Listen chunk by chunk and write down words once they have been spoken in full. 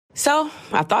So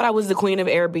I thought I was the queen of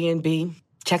Airbnb,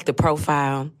 checked the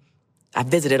profile. I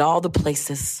visited all the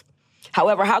places.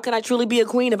 However, how can I truly be a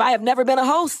queen if I have never been a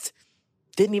host?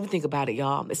 Didn't even think about it,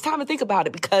 y'all. It's time to think about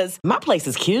it because my place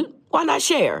is cute. Why not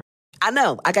share? I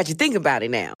know, I got you thinking about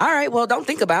it now. All right, well, don't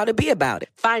think about it, be about it.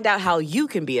 Find out how you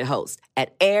can be a host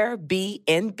at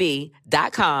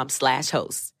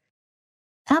airbnb.com/host.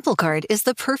 Apple Card is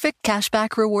the perfect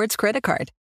cashback rewards credit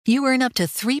card. You earn up to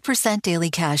 3% daily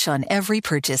cash on every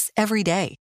purchase every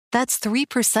day. That's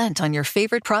 3% on your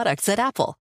favorite products at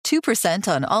Apple, 2%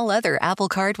 on all other Apple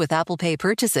Card with Apple Pay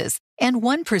purchases, and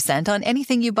 1% on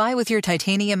anything you buy with your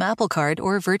titanium Apple Card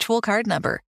or virtual card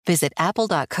number. Visit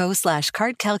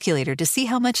apple.co/card calculator to see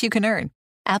how much you can earn.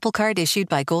 Apple Card issued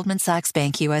by Goldman Sachs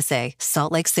Bank USA,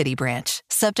 Salt Lake City branch.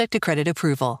 Subject to credit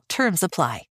approval. Terms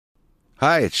apply.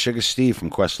 Hi, it's Sugar Steve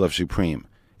from Questlove Supreme.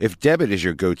 If debit is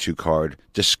your go-to card,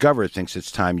 Discover thinks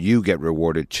it's time you get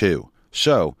rewarded too.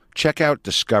 So, check out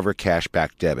Discover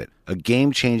Cashback Debit, a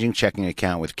game-changing checking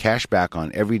account with cashback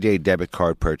on everyday debit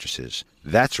card purchases.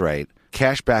 That's right,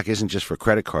 cashback isn't just for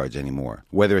credit cards anymore.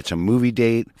 Whether it's a movie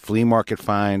date, flea market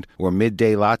find, or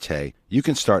midday latte, you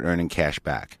can start earning cash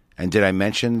back. And did I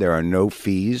mention there are no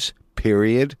fees,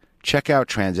 period? Check out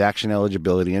transaction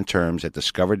eligibility and terms at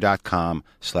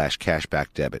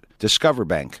discover.com/cashbackdebit. Discover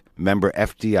Bank, member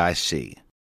FDIC.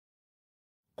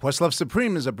 Questlove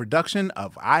Supreme is a production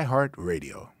of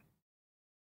iHeartRadio.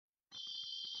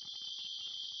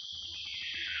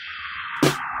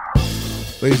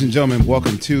 Ladies and gentlemen,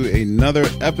 welcome to another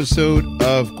episode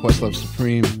of Questlove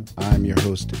Supreme. I'm your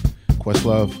host,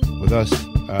 Questlove. With us,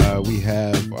 we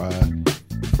have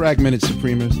Fragmented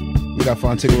Supremers. We got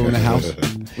Fontigo in the house.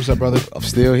 What's up, brother? I'm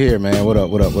still here, man. What up?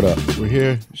 We're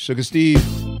here. Sugar Steve.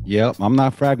 Yep, I'm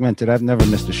not fragmented. I've never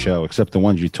missed a show except the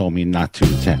ones you told me not to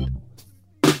attend.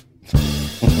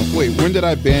 Wait, when did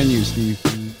I ban you, Steve?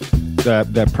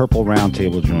 That purple round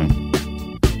table joint.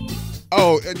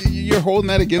 Oh, you're holding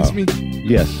that against me?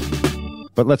 Yes.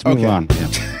 But let's move on. Yeah.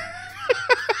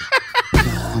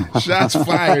 Shots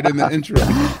fired in the intro.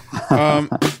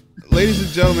 Ladies and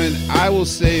gentlemen, I will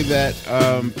say that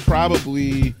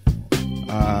probably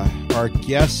our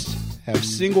guests have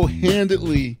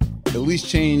single-handedly at least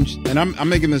changed, and I'm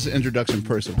making this introduction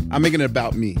personal. I'm making it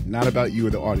about me, not about you or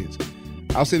the audience.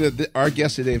 I'll say that our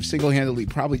guests today have single-handedly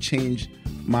probably changed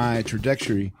my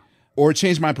trajectory or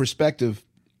changed my perspective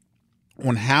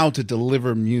on how to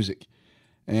deliver music.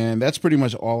 And that's pretty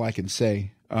much all I can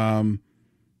say.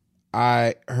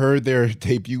 I heard their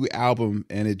debut album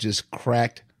and it just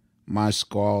cracked my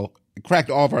skull. It cracked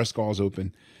all of our skulls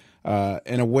open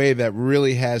in a way that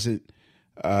really hasn't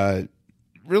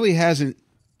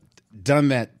done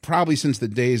that probably since the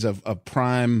days of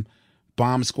prime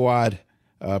Bomb Squad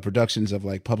productions of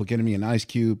like Public Enemy and Ice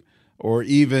Cube, or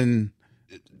even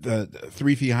the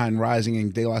 3 Feet High and Rising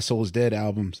and De La Soul's Dead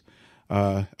albums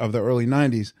of the early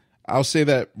 90s. I'll say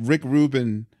that Rick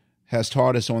Rubin has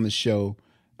taught us on the show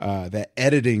that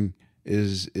editing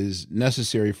is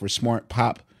necessary for smart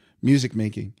pop music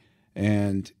making,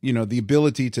 and the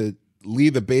ability to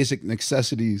leave the basic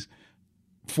necessities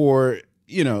for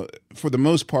the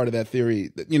most part of that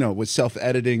theory, with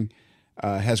self-editing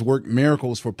has worked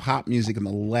miracles for pop music in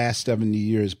the last 70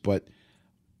 years. But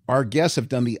our guests have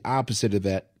done the opposite of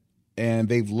that, and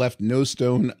they've left no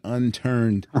stone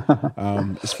unturned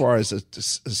as far as a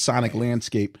sonic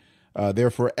landscape.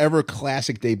 Their forever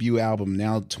classic debut album,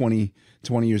 now 20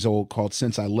 years old, called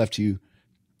Since I Left You,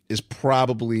 is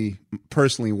probably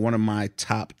personally one of my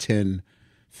top 10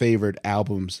 favorite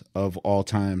albums of all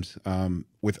times,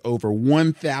 with over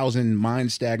 1,000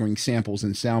 mind-staggering samples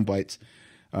and sound bites.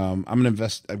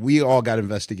 We all got to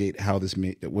investigate how this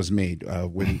was made.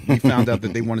 When we found out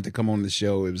that they wanted to come on the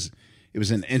show, it was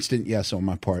an instant yes on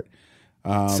my part.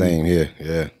 Same here,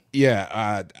 yeah.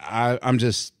 Yeah, I'm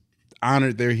just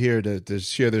honored they're here to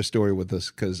share their story with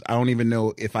us, because I don't even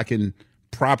know if I can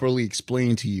properly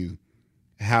explain to you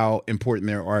how important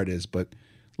their art is. But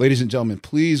ladies and gentlemen,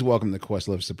 please welcome to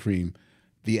Questlove Supreme,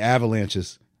 the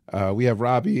Avalanches. We have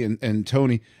Robbie and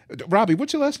Tony. Robbie,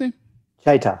 what's your last name?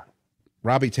 Cheta.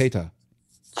 Robbie Cheta.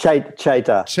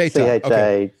 Cheta. Cheta.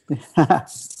 Okay.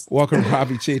 Welcome,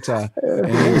 Robbie Cheta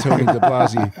and Tony de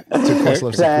Blasi to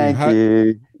Questlove Supreme. Thank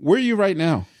you. Where are you right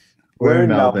now? We're in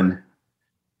Melbourne.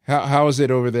 How is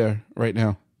it over there right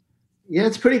now? Yeah,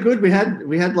 it's pretty good. We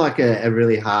had like a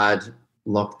really hard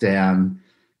lockdown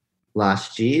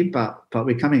last year, but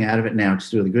we're coming out of it now, which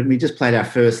is really good. And we just played our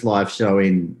first live show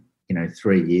in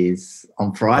 3 years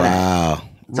on Friday. Wow.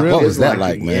 So what was that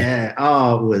like, man? Yeah.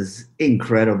 Oh, it was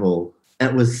incredible.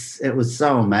 It was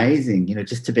so amazing,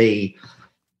 just to be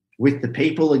with the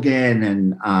people again,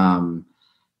 and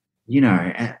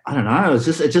I don't know.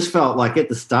 It just felt like at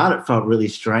the start, it felt really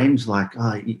strange. Like,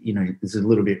 it's a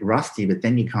little bit rusty, but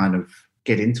then you kind of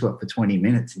get into it for 20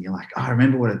 minutes and you're like, I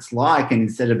remember what it's like. And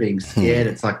instead of being scared,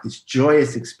 it's like this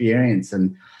joyous experience.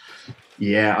 And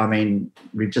yeah, I mean,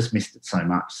 we've just missed it so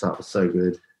much. So it was so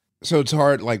good. So it's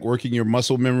hard, like working your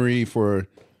muscle memory for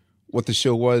what the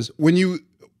show was.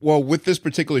 With this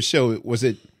particular show, was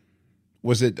it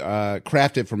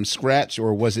crafted from scratch,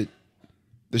 or was it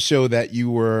the show that you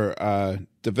were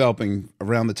developing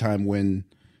around the time when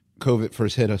COVID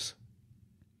first hit us?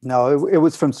 No, it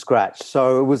was from scratch.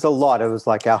 So it was a lot. It was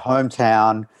like our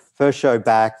hometown, first show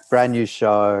back, brand new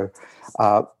show.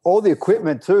 All the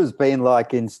equipment too has been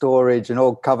like in storage and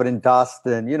all covered in dust,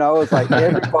 and it was like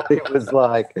everybody was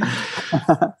like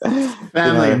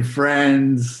family and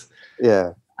friends.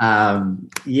 Yeah.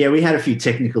 We had a few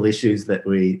technical issues that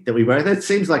we worked. It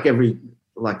seems like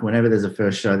whenever there's a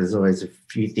first show, there's always a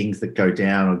few things that go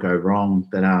down or go wrong.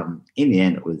 But in the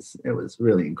end, it was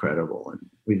really incredible, and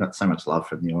we got so much love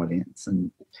from the audience.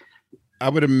 And I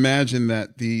would imagine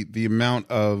that the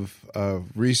amount of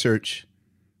research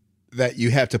that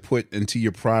you have to put into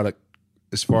your product,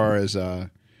 as far as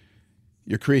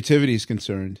your creativity is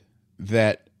concerned,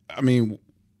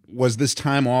 was this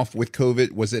time off with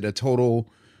COVID? Was it a total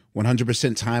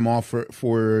 100% time off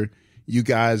for you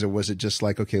guys, or was it just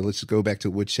like, okay, let's go back to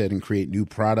Woodshed and create new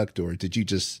product, or did you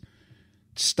just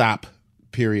stop,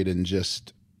 period, and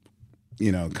just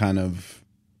kind of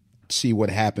see what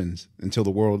happens until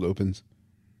the world opens?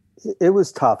 It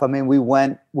was tough. I mean, we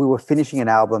were finishing an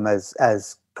album as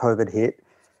COVID hit,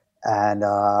 and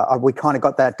we kind of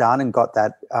got that done and got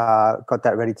that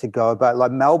ready to go. But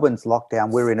like Melbourne's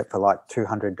lockdown, we were in it for like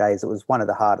 200 days. It was one of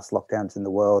the hardest lockdowns in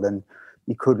the world, and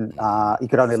you couldn't. You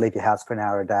could only leave your house for an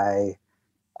hour a day.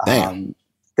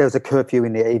 There was a curfew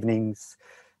in the evenings.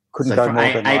 Couldn't go from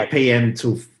more than 8 p.m.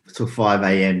 till 5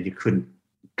 a.m. You couldn't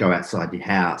go outside your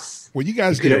house. Well, you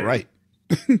guys did it right.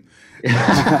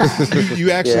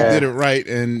 you actually did it right,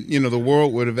 and the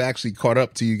world would have actually caught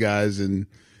up to you guys, and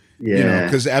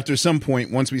because after some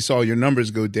point, once we saw your numbers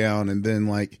go down, and then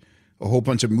like a whole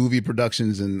bunch of movie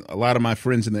productions, and a lot of my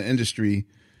friends in the industry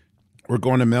were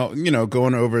going to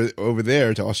going over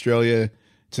there to Australia,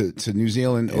 to New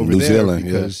Zealand,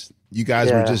 because you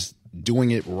guys were just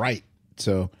doing it right.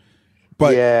 So,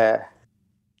 but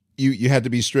you had to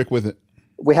be strict with it.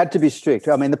 We had to be strict.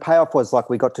 I mean, the payoff was like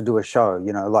we got to do a show,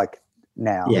 like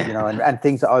now, and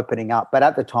things are opening up. But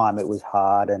at the time it was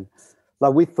hard. And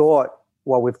like we thought,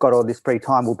 well, we've got all this free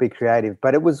time, we'll be creative.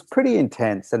 But it was pretty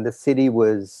intense. And the city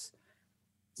was,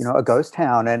 a ghost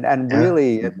town. And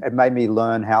really it made me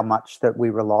learn how much that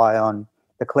we rely on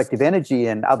the collective energy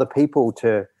and other people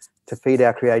to feed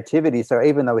our creativity. So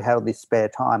even though we had all this spare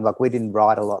time, like we didn't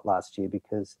write a lot last year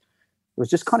because it was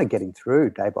just kind of getting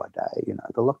through day by day.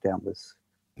 The lockdown was...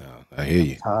 No, I hear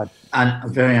you. Hard. And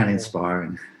very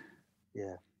uninspiring.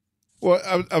 Yeah.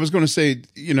 Well, I was going to say,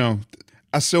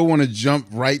 I still want to jump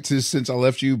right to Since I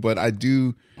Left You, but I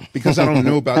do, because I don't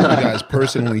know about you guys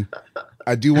personally,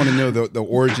 I do want to know the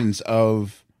origins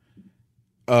of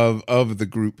the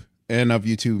group and of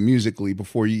you two musically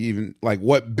before you even, like,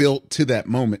 what built to that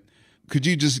moment. Could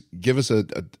you just give us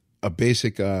a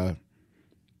basic kind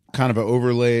of an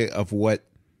overlay of what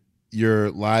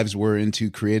your lives were into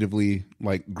creatively,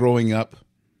 like growing up?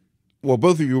 Well,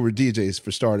 both of you were DJs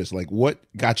for starters. Like, what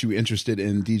got you interested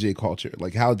in DJ culture?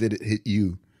 Like, how did it hit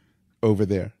you over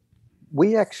there?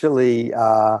 We actually,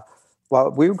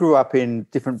 we grew up in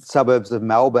different suburbs of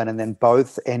Melbourne, and then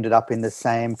both ended up in the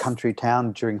same country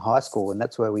town during high school, and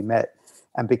that's where we met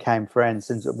and became friends.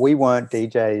 And we weren't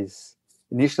DJs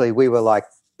initially; we were like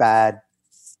bad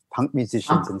punk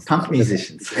musicians. Punk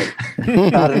musicians.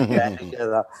 Started band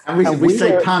together. And we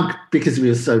say punk because we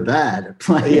were so bad at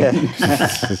playing. Yeah.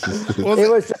 Well, it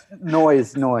was just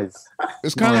noise.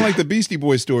 It's kind of like the Beastie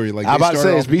Boys story. Like, I'm about to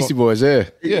say it's Beastie Boys, yeah.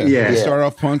 They start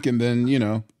off punk and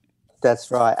then,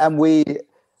 That's right. And we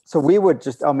were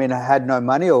just, I had no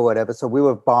money or whatever, so we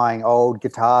were buying old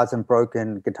guitars and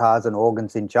broken guitars and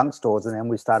organs in junk stores, and then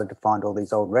we started to find all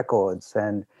these old records,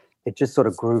 and it just sort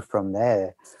of grew from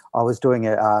there. I was doing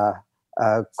a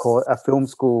film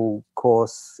school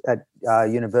course at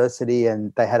university,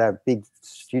 and they had a big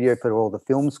studio for all the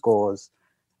film scores.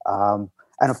 And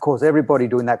of course, everybody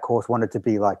doing that course wanted to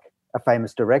be like a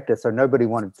famous director, so nobody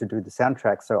wanted to do the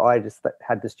soundtrack. So I just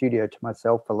had the studio to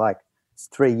myself for like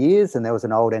 3 years, and there was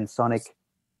an old Ensoniq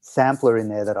sampler in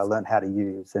there that I learned how to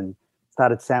use and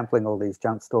started sampling all these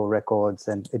junk store records,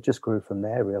 and it just grew from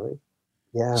there, really.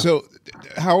 Yeah. So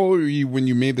how old were you when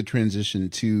you made the transition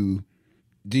to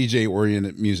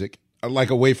DJ-oriented music, like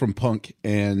away from punk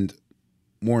and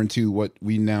more into what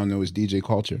we now know as DJ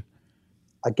culture?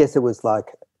 I guess it was like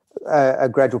a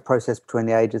gradual process between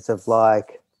the ages of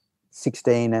like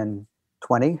 16 and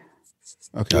 20.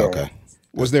 Okay. Yeah. Okay.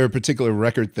 Was there a particular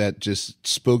record that just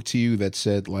spoke to you that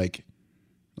said like,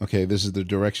 okay, this is the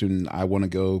direction I want to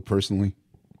go personally?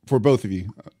 For both of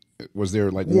you, was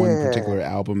there like one particular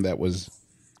album that was?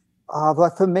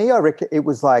 Like for me, I reckon it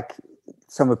was like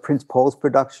some of Prince Paul's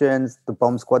productions, the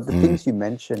Bomb Squad, the things you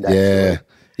mentioned. Actually.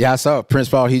 Yeah, I saw Prince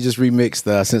Paul. He just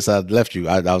remixed Since I Left You.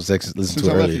 I was listening to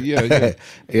it earlier.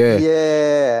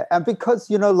 Yeah. And because,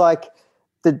 like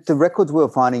the records we were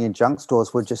finding in junk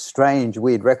stores were just strange,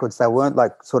 weird records. They weren't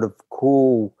like sort of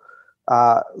cool.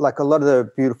 Like a lot of the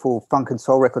beautiful funk and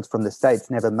soul records from the States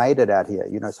never made it out here,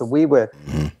 So they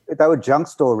were junk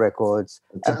store records.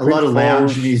 A lot of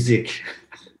lounge music.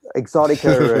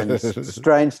 Exotica and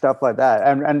strange stuff like that.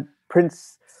 And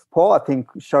Prince Paul, I think,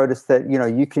 showed us that,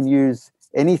 you can use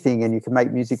anything and you can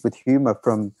make music with humor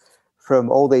from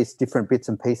all these different bits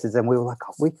and pieces. And we were like,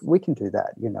 we can do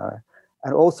that,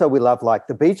 And also we love like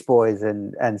the Beach Boys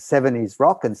and 70s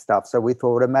rock and stuff. So we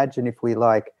thought, imagine if we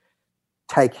like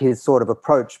take his sort of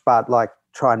approach, but like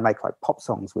try and make like pop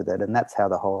songs with it. And that's how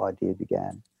the whole idea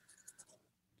began.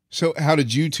 So how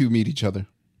did you two meet each other?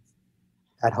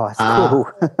 At high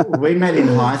school. We met in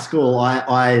high school.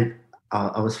 I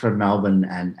was from Melbourne,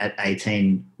 and at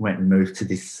 18 went and moved to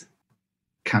this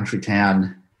country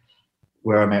town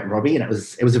where I met Robbie, and it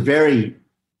was a very,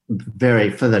 very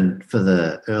for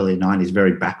the early 90s,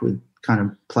 very backward kind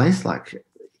of place, like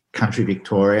country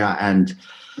Victoria. And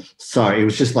so it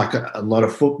was just like a lot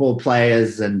of football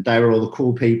players, and they were all the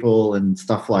cool people and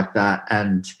stuff like that.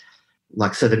 And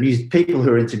like, so the people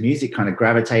who are into music kind of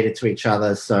gravitated to each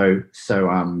other. So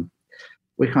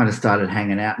we kind of started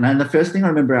hanging out. And then the first thing I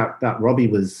remember about Robbie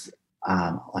was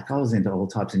like I was into all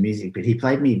types of music, but he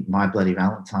played me My Bloody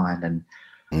Valentine,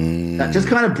 and that just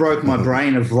kind of broke my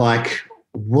brain of like,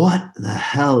 what the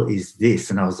hell is this?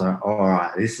 And I was like, all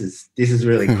right, this is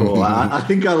really cool. I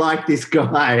think I like this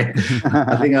guy.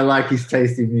 I think I like his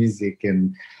taste in music.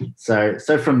 And so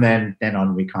from then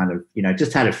on, we kind of,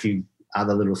 just had a few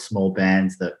other little small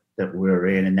bands that we were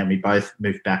in, and then we both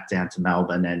moved back down to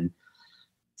Melbourne and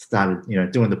started,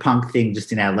 doing the punk thing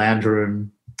just in our lounge room,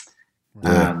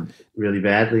 really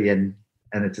badly, and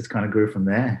it just kind of grew from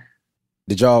there.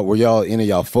 Were y'all any of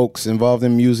y'all folks involved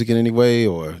in music in any way,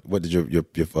 or what did your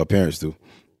parents do?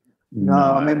 No,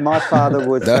 I mean, my father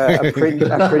was a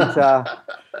printer.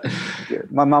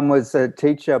 My mum was a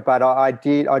teacher, but I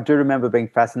do remember being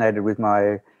fascinated with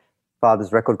my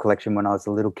father's record collection when I was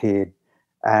a little kid.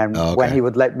 And when he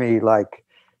would let me like,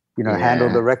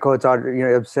 handle the records, I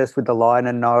obsessed with the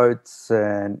liner notes,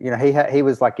 and he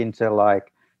was like into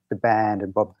like the band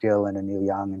and Bob Dylan and Neil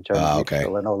Young and Joni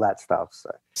Mitchell and all that stuff.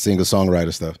 So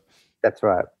singer-songwriter stuff. That's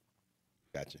right.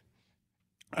 Gotcha.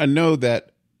 I know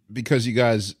that because you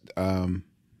guys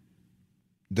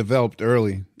developed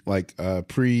early, like I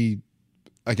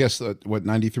guess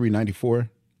 93, 94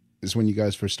 is when you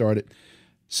guys first started.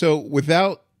 So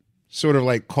without sort of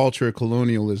like culture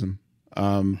colonialism,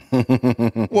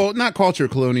 well, not culture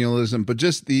colonialism, but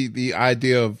just the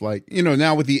idea of like,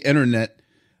 now with the internet,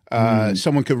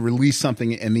 someone could release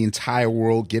something and the entire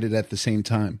world get it at the same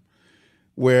time.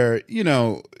 Where,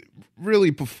 really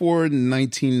before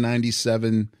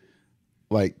 1997,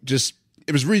 like just,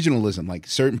 it was regionalism. Like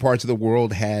certain parts of the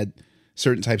world had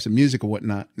certain types of music and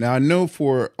whatnot. Now I know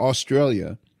for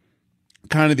Australia,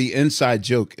 kind of the inside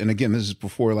joke, and again, this is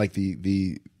before like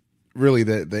the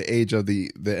age of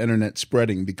the internet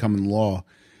spreading, becoming law.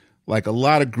 Like a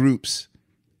lot of groups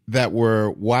that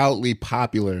were wildly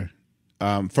popular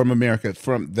from America,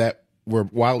 that were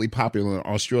wildly popular in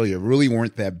Australia, really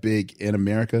weren't that big in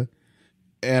America.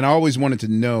 And I always wanted to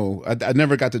know. I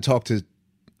never got to talk to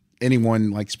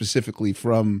anyone like specifically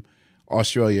from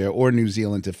Australia or New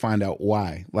Zealand to find out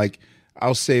why. Like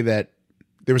I'll say that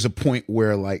there was a point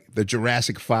where like the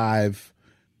Jurassic 5,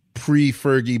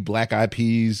 pre-Fergie, Black Eyed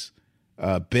Peas,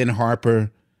 Ben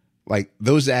Harper, like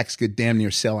those acts could damn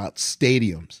near sell out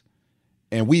stadiums.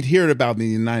 And we'd hear it about in the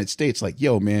United States, like,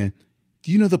 yo, man,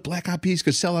 do you know the Black Eyed Peas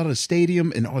could sell out a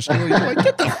stadium in Australia? You're like,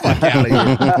 get the fuck out of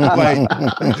here.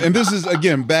 Like, and this is,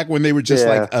 again, back when they were just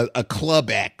like a club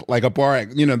act, like a bar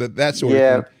act, that sort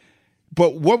of thing.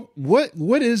 But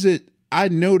what is it I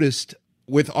noticed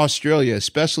with Australia,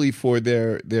 especially for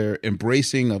their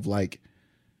embracing of like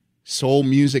soul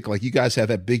music? Like you guys have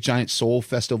that big giant soul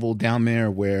festival down there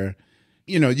where,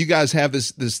 you guys have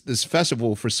this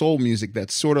festival for soul music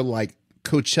that's sort of like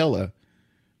Coachella,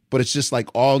 but it's just like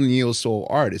all neo soul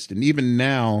artists. And even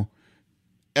now,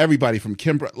 everybody from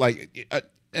Kimbra, like,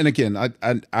 and again,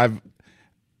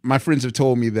 my friends have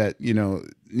told me that, you know,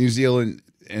 New Zealand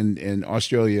and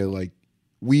Australia, like,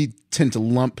 we tend to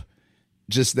lump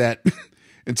just that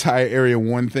entire area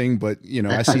one thing, but, you know,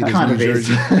 I see it as New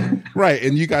Jersey. Right.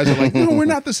 And you guys are like, no, we're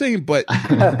not the same. But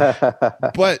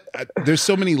there's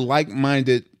so many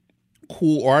like-minded,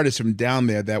 cool artists from down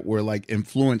there that were like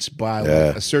influenced by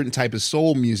like, a certain type of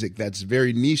soul music that's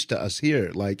very niche to us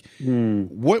here. Like,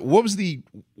 what's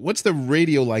the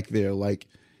radio like there? Like,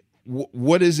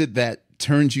 what is it that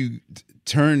turned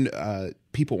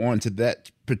people on to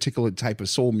that particular type of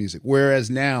soul music? Whereas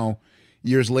now,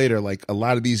 years later, like a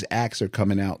lot of these acts are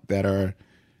coming out that are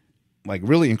like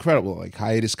really incredible, like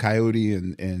Hiatus Coyote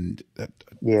and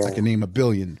I can name a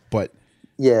billion. But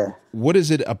what is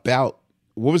it about?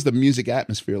 What was the music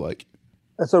atmosphere like?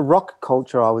 It's a rock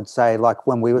culture, I would say, like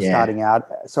when we were starting out.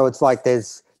 So it's like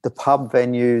there's the pub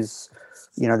venues,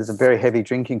 you know, there's a very heavy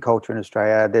drinking culture in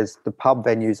Australia. There's the pub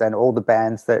venues, and all the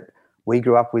bands that we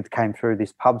grew up with came through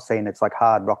this pub scene. It's like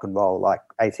hard rock and roll, like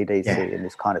AC/DC and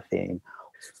this kind of thing.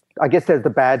 I guess there's the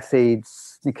Bad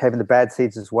Seeds, Nick Cave and the Bad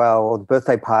Seeds as well, or the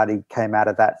Birthday Party came out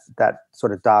of that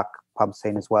sort of dark pub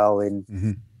scene as well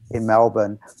in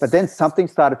Melbourne. But then something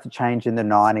started to change in the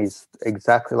 90s,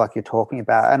 exactly like you're talking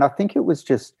about. And I think it was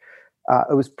just,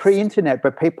 it was pre-internet,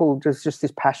 but people just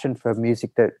this passion for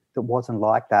music that wasn't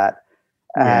like that.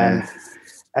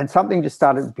 And something just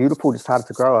started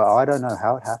to grow. I don't know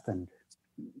how it happened.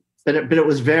 But it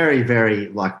was very, very,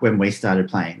 like when we started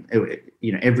playing,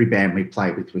 you know, every band we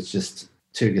played with was just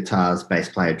 2 guitars, bass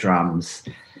player, drums.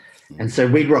 And so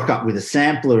we'd rock up with a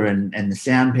sampler and the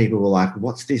sound people were like,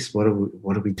 what's this? What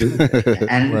do we do with it?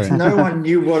 And no one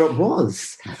knew what it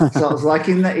was. So it was like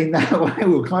in that way,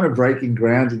 we were kind of breaking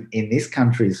ground in this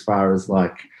country as far as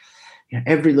like, you know,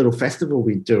 every little festival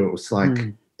we do, it was like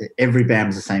every band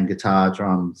was the same guitar,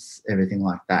 drums, everything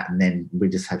like that. And then we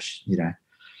just have, you know,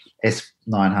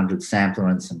 S900 sampler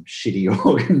and some shitty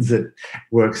organs that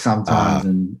work sometimes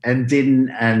and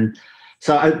didn't. And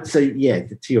so yeah,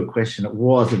 to your question, it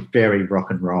was a very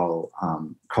rock and roll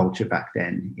culture back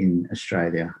then in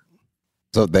Australia.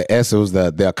 So the S, it was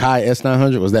the Akai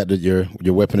S900. Was that your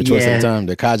weapon of choice at the time?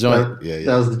 The Akai joint.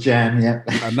 That was the jam. Yeah,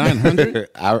 a 900.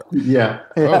 Yeah.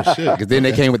 Oh shit! Because then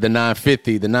they came with the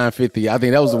 950. The 950. I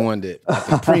think that was the one that I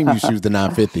think Preem used to use the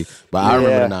 950, but I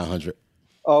remember the 900.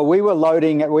 Oh, we were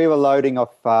loading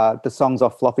off the songs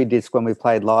off floppy disk when we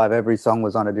played live. Every song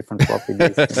was on a different floppy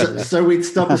disk. so we'd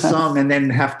stop a song and then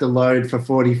have to load for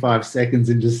 45 seconds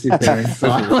and just sit there in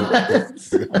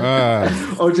silence.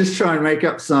 Or just try and make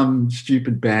up some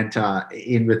stupid banter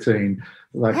in between.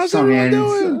 Like how's song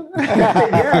everyone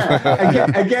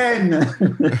ends. Again.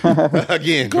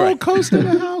 Gold Coast in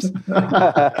the house.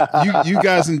 You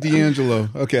guys and D'Angelo.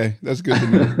 Okay, that's good to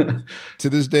know. To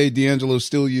this day, D'Angelo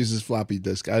still uses floppy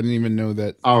disk. I didn't even know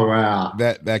that. Oh wow.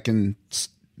 That still exists.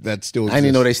 I didn't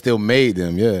even know they still made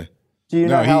them. Yeah. Do you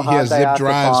know how he hard has they zip are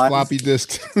drives, to find? floppy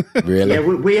disks. Really? Yeah,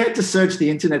 we had to search the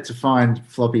internet to find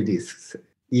floppy disks.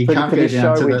 You For can't go this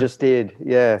down show to we the... just did,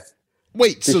 yeah.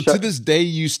 Wait, so to this day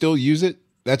you still use it?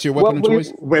 That's your weapon of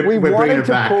choice? We're we bringing wanted it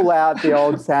to back. pull out the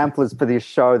old samplers for this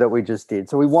show that we just did.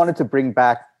 So we wanted to bring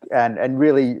back and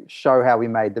really show how we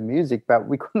made the music, but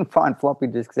we couldn't find floppy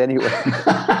disks anywhere.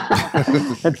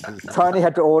 Tony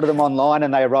had to order them online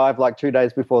and they arrived like 2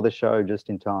 days before the show just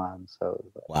in time. So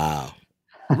Wow.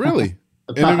 Really?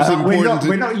 But And it was important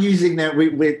we're not using that.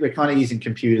 We're kind of using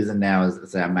computers and now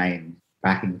as our main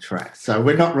backing track. So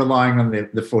we're not relying on the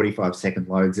 45-second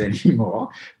loads anymore.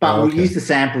 But we use the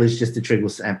samplers just to trigger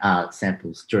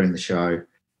samples during the show.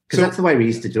 Because that's the way we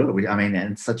used to do it. And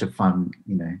it's such a fun,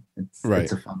 you know,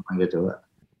 it's a fun way to do it.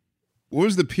 What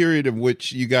was the period of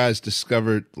which you guys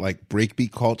discovered like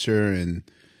breakbeat culture, and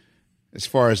as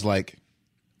far as like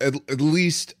at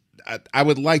least I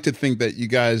would like to think that you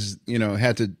guys, you know,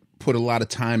 had to put a lot of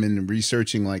time in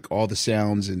researching like all the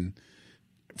sounds and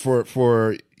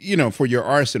for you know, for your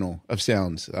arsenal of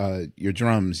sounds, your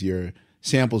drums, your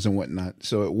samples and whatnot.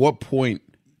 So at what point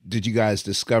did you guys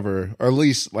discover, or at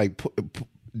least like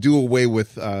do away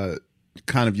with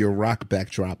kind of your rock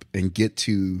backdrop and get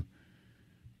to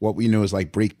what we know as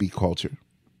like breakbeat culture?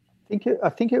 I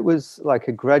think it was like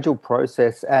a gradual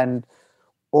process, and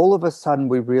all of a sudden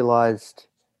we realized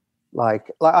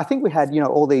like I think we had, you know,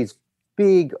 all these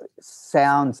big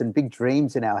sounds and big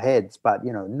dreams in our heads, but,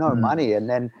 you know, no money. And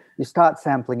then you start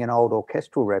sampling an old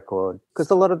orchestral record,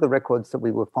 because a lot of the records that we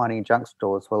were finding in junk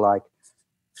stores were like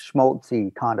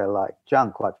schmaltzy kind of like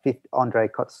junk, like Andre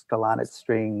Kostelanetz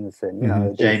strings and, you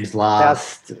know, James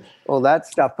Last, all that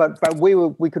stuff. But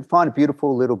we could find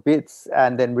beautiful little bits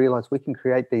and then realize we can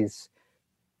create these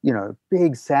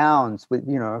big sounds with,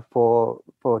 from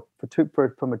a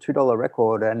 $2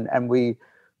 record. And we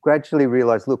gradually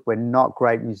realized, look, we're not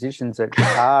great musicians at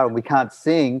guitar and we can't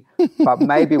sing, but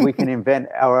maybe we can invent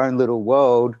our own little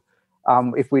world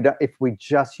if we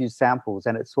just use samples.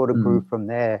 And it sort of grew from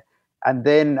there. And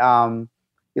then,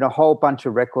 a whole bunch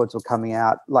of records were coming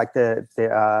out, like the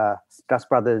Dust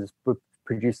Brothers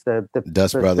produced the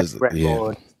Dust Brothers record.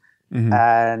 Yeah. Mm-hmm.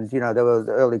 And, there were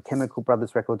the early Chemical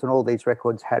Brothers records, and all these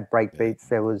records had break beats.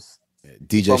 There was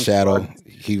DJ Shadow.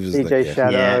 He was DJ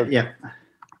Shadow. Yeah.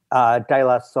 De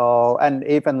La Soul, and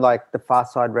even like the Far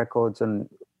Side records and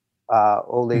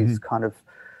all these kind of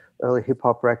early hip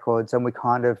hop records. And we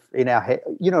kind of, in our head,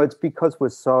 it's because we're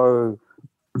so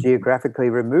geographically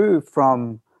removed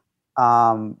from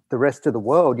the rest of the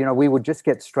world. We would just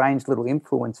get strange little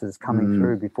influences coming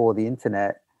through before the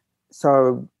internet.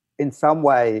 So in some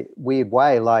weird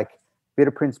way, like a bit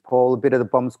of Prince Paul, a bit of the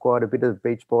Bomb Squad, a bit of the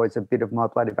Beach Boys, a bit of My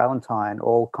Bloody Valentine,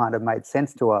 all kind of made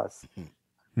sense to us.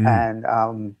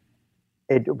 And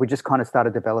we just kind of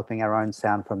started developing our own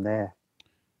sound from there.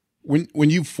 When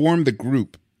you formed the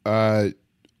group,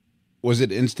 was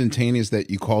it instantaneous that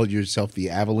you called yourself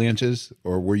the Avalanches,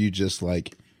 or were you just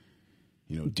like,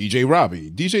 DJ Robbie,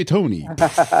 DJ Tony,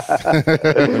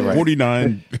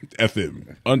 49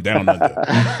 FM, down under?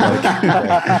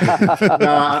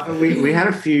 No, we had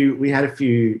a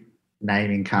few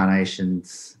name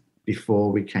incarnations before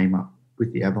we came up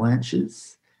with the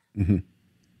Avalanches. Mm-hmm.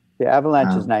 The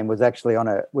Avalanches name was actually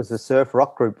was a surf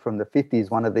rock group from the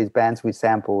 50s, one of these bands we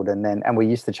sampled, and we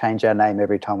used to change our name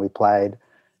every time we played,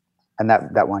 and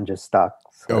that one just stuck.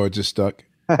 So. Oh, it just stuck?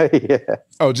 Yeah.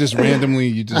 Oh, just randomly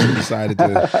you just decided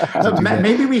to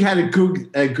maybe we had a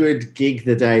good gig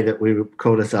the day that we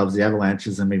called ourselves the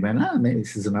Avalanches, and we went, maybe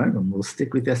this is an omen, we'll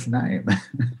stick with this name.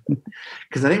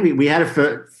 Because I think we had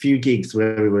a few gigs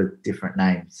where we were different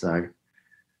names. So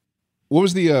what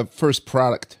was the first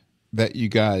product that you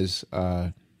guys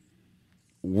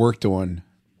worked on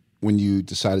when you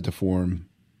decided to form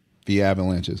the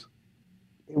Avalanches?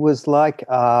 It was like,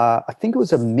 I think it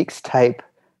was a mixtape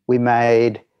we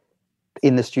made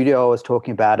in the studio I was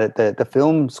talking about it, the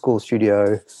film school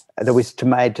studio that was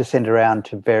made to send around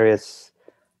to various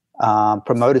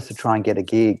promoters to try and get a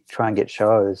gig, try and get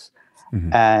shows.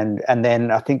 Mm-hmm. And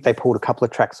then I think they pulled a couple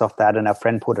of tracks off that, and our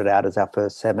friend put it out as our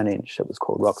first 7-inch. It was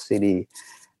called Rock City.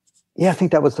 Yeah, I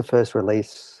think that was the first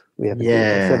release. We have a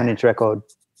 7-inch record.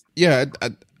 Yeah,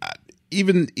 I,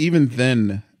 even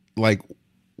then, like,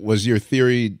 was your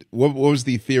theory? What was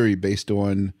the theory based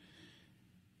on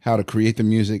how to create the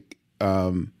music?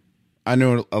 I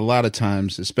know a lot of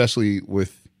times, especially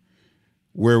with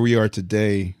where we are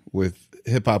today with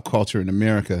hip hop culture in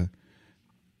America,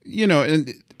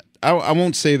 and I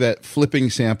won't say that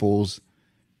flipping samples.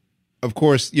 Of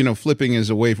course, flipping is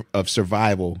a way of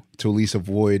survival to at least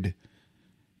avoid,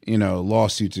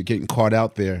 lawsuits or getting caught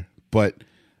out there. But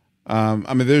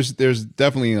there's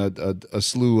definitely a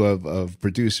slew of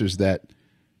producers that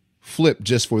flip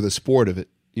just for the sport of it.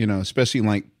 Especially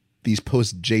like these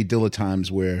post Jay Dilla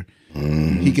times where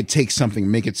he could take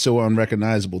something, make it so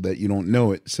unrecognizable that you don't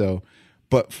know it. So,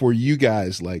 but for you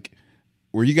guys, like,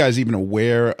 were you guys even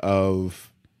aware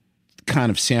of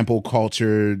kind of sample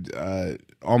culture,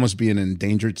 almost being an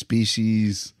endangered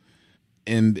species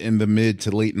in the mid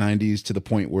to late 90s, to the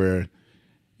point where,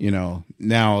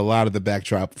 now a lot of the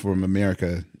backdrop from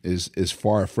America is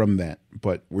far from that?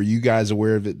 But were you guys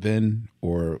aware of it then,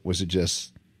 or was it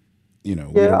just,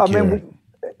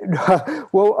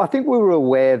 well, I think we were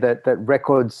aware that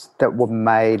records that were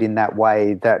made in that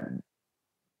way that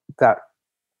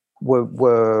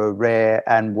were rare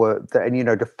and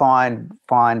to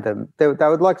find them, they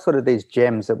would like sort of these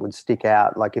gems that would stick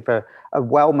out. Like if a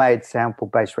well-made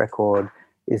sample-based record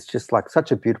is just like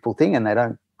such a beautiful thing, and they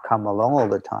don't come along all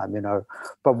the time,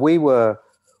 But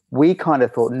we kind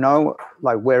of thought, no,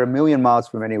 like, we're a million miles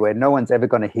from anywhere. No one's ever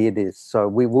going to hear this. So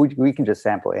we can just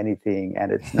sample anything,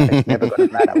 and it's never going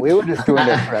to matter. We were just doing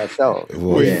it for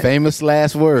ourselves. Famous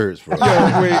last words, bro.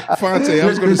 Wait, Fonte, I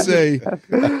was going to say,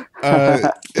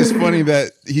 it's funny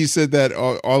that he said that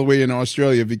all the way in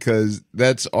Australia, because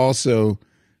that's also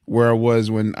where I was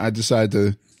when I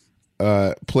decided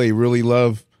to play Really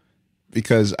Love,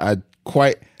 because I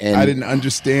didn't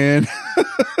understand.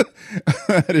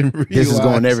 I didn't realize. This is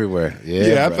going everywhere.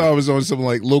 Yeah, I thought I was on some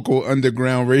like local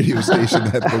underground radio station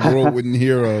that the world wouldn't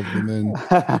hear of, and then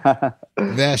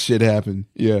that shit happened.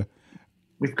 Yeah.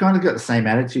 We've kind of got the same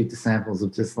attitude to samples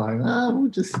of just like, we'll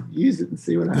just use it and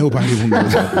see what happens. Nobody will know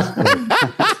about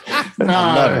this.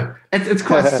 No, it's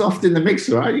quite soft in the mix,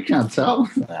 right? You can't tell.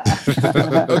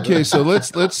 Okay, so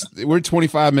let's we're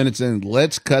 25 minutes in.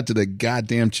 Let's cut to the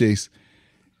goddamn chase.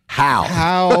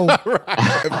 How?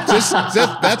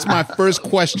 That's my first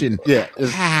question. Yeah.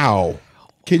 How?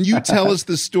 Can you tell us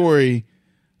the story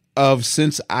of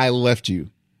Since I Left You?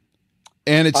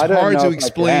 And it's hard to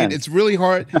explain. It's really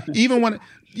hard. Even when,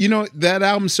 that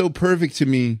album's so perfect to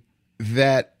me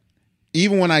that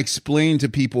even when I explain to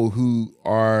people who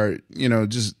are,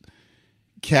 just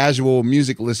casual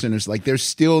music listeners, like they're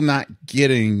still not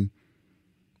getting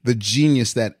the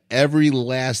genius that every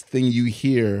last thing you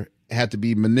hear had to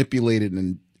be manipulated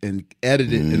and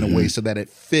edited in a way so that it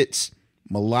fits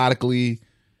melodically,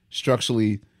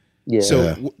 structurally. Yeah.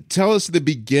 So tell us the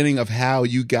beginning of how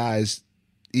you guys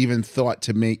even thought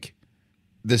to make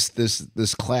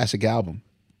this classic album.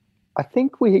 I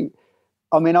think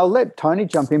I'll let Tony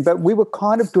jump in, but we were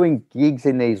kind of doing gigs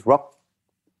in these rock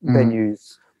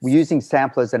venues. We're using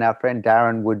samplers, and our friend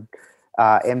Darren would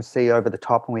MC over the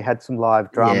top, and we had some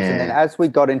live drums. Yeah. And then as we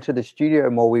got into the studio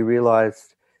more, we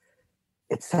realized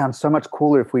it sounds so much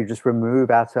cooler if we just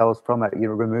remove ourselves from it,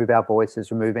 remove our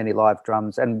voices, remove any live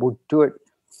drums, and we'll do it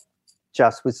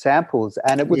just with samples.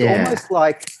 And it was almost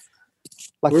like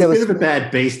there was a bit of a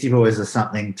bad Beastie Boys or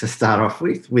something to start off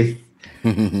with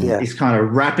this kind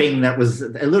of rapping that was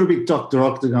a little bit Dr.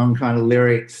 Octagon kind of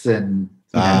lyrics and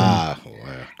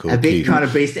cool a bit kind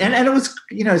of beast. And it was,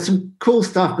 some cool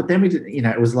stuff, but then we did,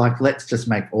 it was like, let's just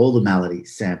make all the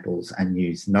melodies samples and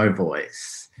use no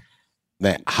voice.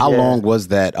 How long was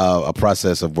that a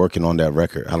process of working on that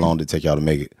record? How long did it take y'all to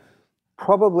make it?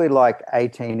 Probably like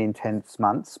 18 intense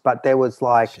months, but there was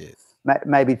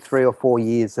maybe 3 or 4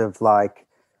 years of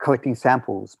collecting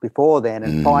samples before then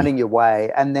and finding your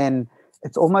way. And then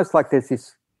it's almost like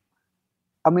there's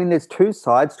two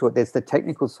sides to it. There's the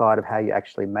technical side of how you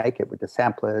actually make it with the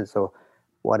samplers or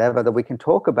whatever that we can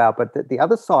talk about, but the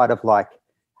other side of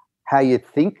how you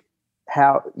think,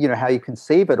 how you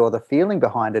conceive it or the feeling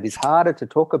behind it is harder to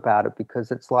talk about it because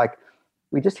it's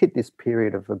we just hit this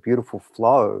period of a beautiful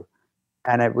flow,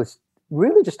 and it was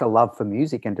really just a love for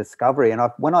music and discovery. And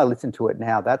when I listen to it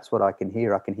now, that's what I can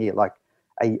hear. I can hear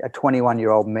a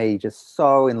 21-year-old me just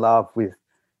so in love with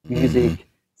music,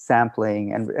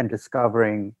 sampling and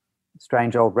discovering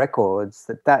strange old records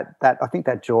that I think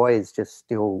that joy is just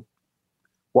still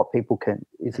what people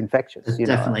is infectious. It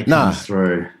definitely comes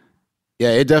through.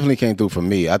 Yeah, it definitely came through for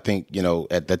me. I think,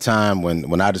 at the time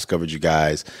when I discovered you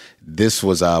guys, this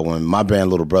was when my band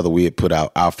Little Brother, we had put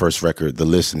out our first record, The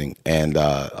Listening. And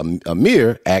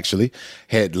Amir actually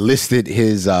had listed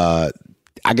his,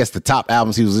 the top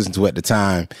albums he was listening to at the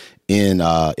time in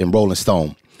Rolling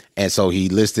Stone. And so he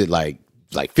listed like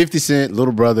 50 Cent,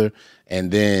 Little Brother,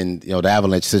 and then, the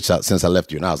Avalanche Since I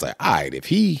Left You. And I was like, all right, if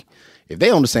they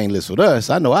on the same list with us,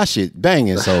 I know our shit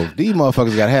banging. So these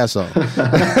motherfuckers got to have something.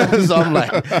 so I'm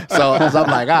like, all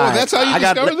right. That's how you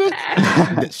discovered them?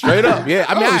 Straight up, yeah.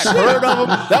 I mean, I had heard of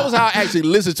them. That was how I actually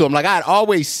listened to them. I had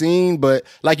always seen, but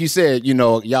like you said,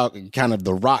 y'all kind of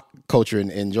the rock culture and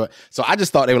enjoy. So I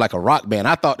just thought they were like a rock band.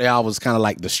 I thought they all was kind of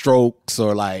like the Strokes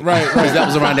or right. Because that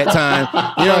was around that time.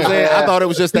 You know what I'm saying? I thought it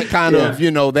was just that kind of,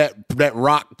 that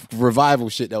rock revival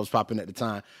shit that was popping at the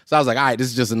time. So I was like, all right, this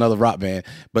is just another rock band.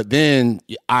 But then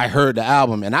I heard the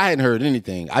album and I hadn't heard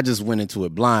anything. I just went into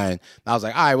it blind. I was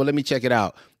like, all right, well, let me check it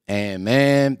out. And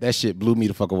man, that shit blew me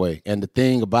the fuck away. And the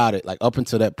thing about it, up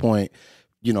until that point,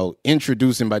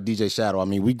 introducing by DJ Shadow. I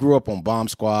mean, we grew up on Bomb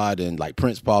Squad and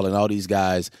Prince Paul and all these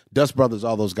guys, Dust Brothers,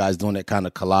 all those guys doing that kind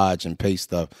of collage and paste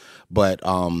stuff. But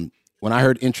when I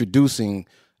heard introducing,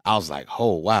 I was like,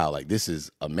 oh, wow, this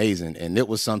is amazing. And it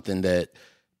was something that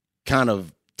kind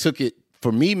of took it,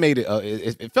 for me, made it,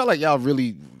 it felt like y'all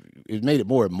really, it made it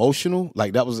more emotional.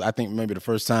 That was, I think, maybe the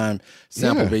first time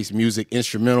sample-based music,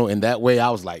 instrumental in that way. I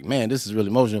was like, man, this is really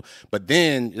emotional. But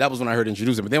then, that was when I heard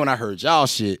introducing. But then when I heard y'all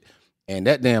shit, and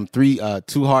that damn 2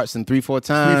 hearts and 3/4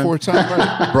 time. 3/4 time,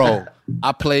 right. Bro,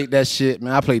 I played that shit,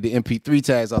 man. I played the MP3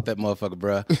 tags off that motherfucker,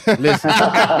 bro. Listen,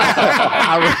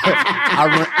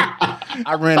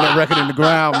 I ran that record in the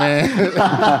ground, man.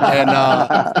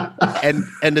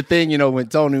 and the thing, when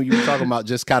Tony, you were talking about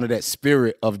just kind of that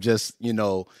spirit of just,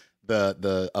 that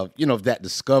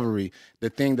discovery. The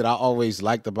thing that I always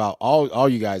liked about all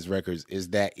you guys' records is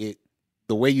that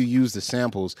the way you use the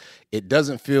samples, it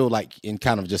doesn't feel like in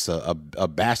kind of just a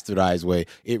bastardized way.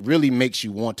 It really makes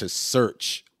you want to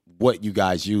search what you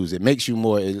guys use. It makes you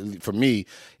more, for me,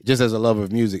 just as a lover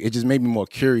of music, it just made me more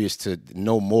curious to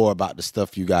know more about the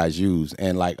stuff you guys use.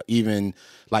 And even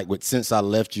with Since I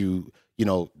Left You,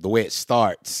 the way it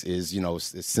starts is,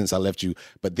 since I left you.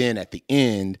 But then at the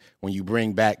end, when you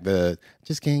bring back the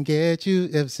just can't get you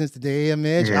ever since the day I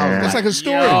met you. Yeah. It's like a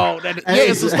story.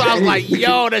 It's a story. I was like,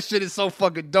 yo, that shit is so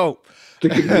fucking dope.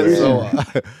 So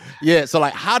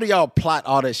like, how do y'all plot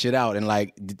all that shit out? And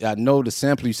like, I know the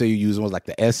sample you say you using was like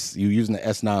you using the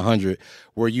S900.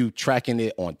 Were you tracking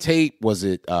it on tape? Was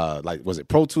it was it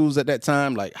Pro Tools at that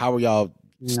time? Like, how were y'all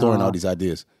storing all these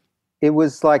ideas? It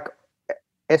was like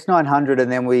S900,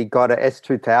 and then we got a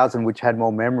S2000, which had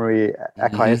more memory.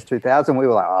 Akai S2000. We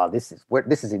were like, oh, this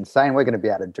is insane. We're going to be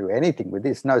able to do anything with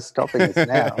this. No stopping us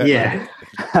now. Yeah.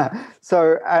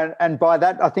 So, and by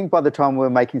that, I think by the time we were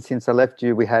making Since I Left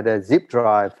You, we had a zip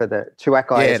drive for the two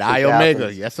Akai. Yeah, the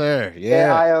Iomega. Yes, sir.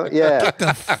 Yeah. Get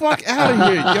the fuck out of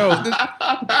here, yo.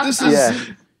 This is.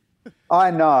 Yeah.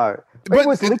 I know. But it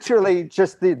was literally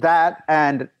just that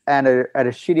and a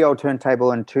shitty old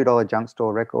turntable and $2 junk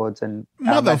store records and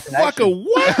motherfucker,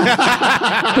 what?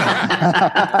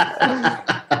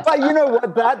 But you know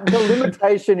what? The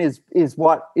limitation is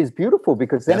what is beautiful,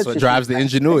 because then that's what drives the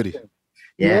ingenuity.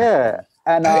 Yeah.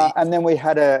 And then we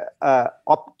had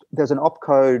there's an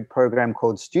opcode program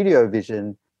called Studio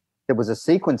Vision. There was a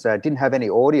sequencer. It didn't have any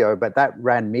audio, but that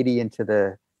ran MIDI into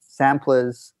the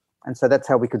samplers. And so that's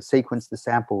how we could sequence the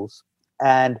samples.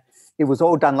 And it was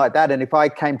all done like that. And if I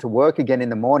came to work again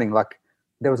in the morning, like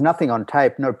there was nothing on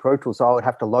tape, no Pro Tools, so I would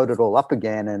have to load it all up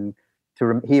again and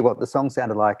to hear what the song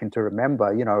sounded like and to remember,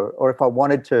 or if I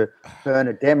wanted to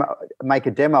make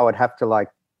a demo, I'd have to like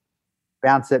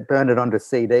bounce it, burn it onto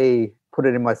CD, put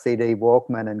it in my CD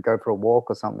Walkman and go for a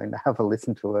walk or something to have a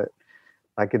listen to it.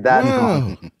 Like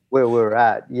that's where we're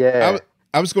at. Yeah.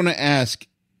 I was going to ask,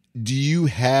 do you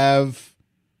have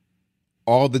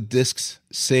all the discs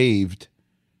saved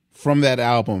from that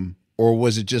album, or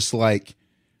was it just like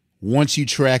once you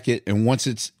track it and once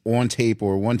it's on tape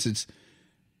or once it's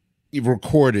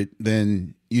recorded,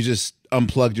 then you just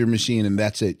unplugged your machine and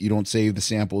that's it? You don't save the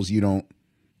samples, you don't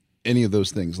any of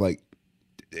those things. Like,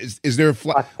 is there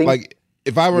like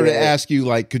if I were to ask you,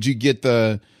 like, could you get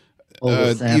the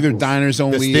either Diners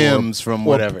Only, the stems from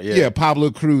whatever, Pablo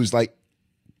Cruz, like,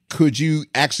 could you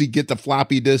actually get the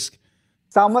floppy disk?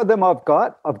 Some of them I've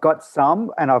got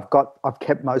some, and I've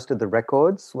kept most of the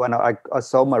records. When I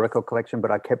sold my record collection,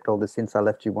 but I kept all the Since I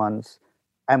Left You ones,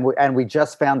 and we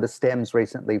just found the stems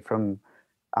recently from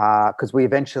because we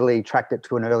eventually tracked it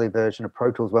to an early version of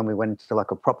Pro Tools when we went to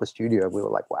like a proper studio. We were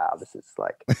like, wow, this is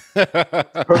like,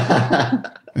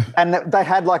 and they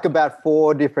had like about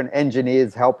 4 different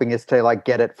engineers helping us to like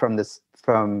get it from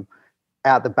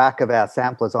out the back of our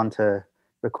samplers onto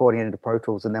recording it into Pro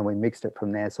Tools, and then we mixed it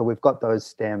from there. So we've got those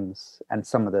stems and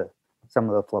some of the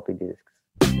floppy disks.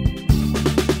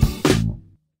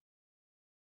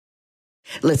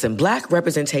 Listen, Black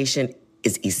representation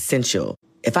is essential.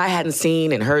 If I hadn't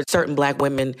seen and heard certain Black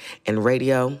women in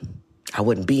radio, I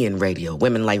wouldn't be in radio.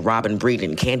 Women like Robin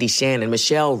Breeden, Candy Shannon,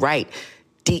 Michelle Wright,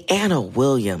 Deanna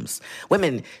Williams,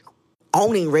 women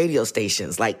owning radio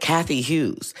stations like Kathy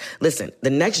Hughes. Listen, the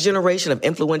next generation of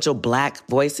influential Black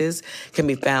voices can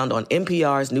be found on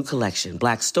NPR's new collection,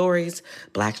 Black Stories,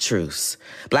 Black Truths.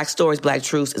 Black Stories, Black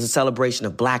Truths is a celebration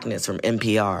of Blackness from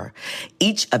NPR.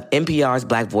 Each of NPR's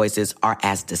Black voices are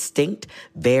as distinct,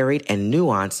 varied, and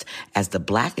nuanced as the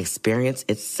Black experience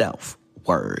itself.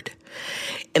 Word.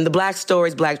 In the Black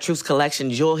Stories, Black Truths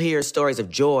collection, you'll hear stories of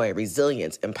joy,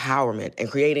 resilience, empowerment, and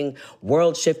creating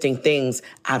world-shifting things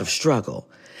out of struggle.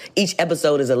 Each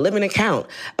episode is a living account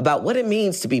about what it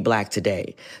means to be Black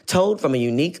today, told from a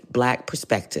unique Black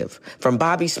perspective. From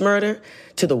Bobby Shmurda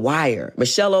to The Wire,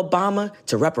 Michelle Obama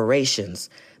to reparations.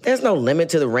 There's no limit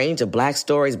to the range of Black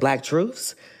Stories, Black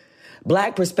Truths.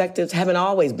 Black perspectives haven't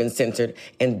always been centered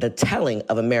in the telling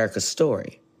of America's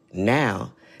story.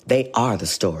 Now, they are the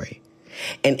story.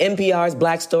 In NPR's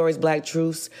Black Stories, Black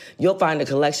Truths, you'll find a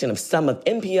collection of some of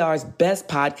NPR's best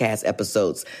podcast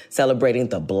episodes celebrating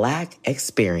the Black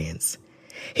experience.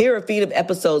 Here are a feed of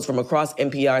episodes from across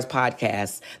NPR's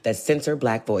podcasts that center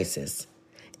Black voices.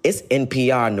 It's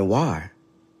NPR Noir.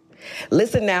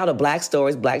 Listen now to Black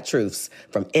Stories, Black Truths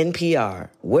from NPR,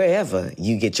 wherever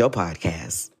you get your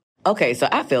podcasts. Okay, so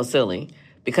I feel silly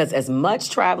because as much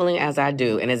traveling as I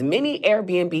do and as many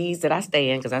Airbnbs that I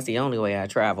stay in, because that's the only way I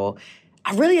travel,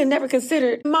 I really had never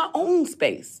considered my own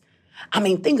space. I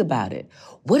mean, think about it.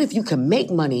 What if you could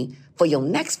make money for your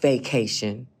next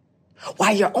vacation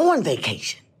while you're on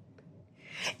vacation?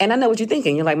 And I know what you're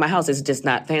thinking. You're like, my house is just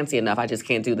not fancy enough. I just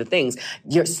can't do the things.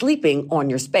 You're sleeping on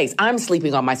your space. I'm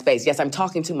sleeping on my space. Yes, I'm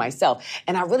talking to myself.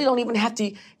 And I really don't even have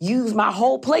to use my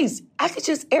whole place. I could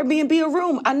just Airbnb a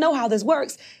room. I know how this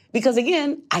works because,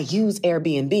 again, I use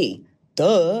Airbnb.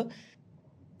 Duh.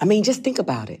 I mean, just think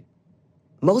about it.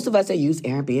 Most of us that use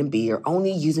Airbnb are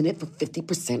only using it for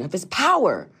 50% of its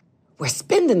power. We're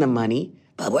spending the money,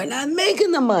 but we're not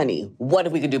making the money. What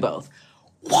if we could do both?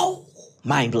 Whoa,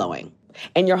 mind-blowing.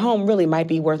 And your home really might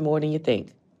be worth more than you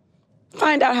think.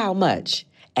 Find out how much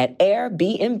at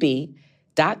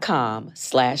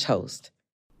airbnb.com/host.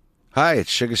 Hi, it's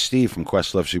Sugar Steve from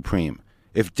Questlove Supreme.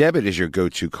 If debit is your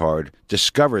go-to card,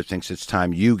 Discover thinks it's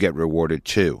time you get rewarded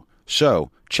too.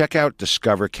 So, check out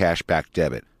Discover Cashback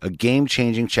Debit, a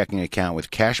game-changing checking account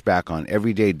with cash back on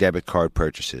everyday debit card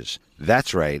purchases.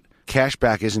 That's right,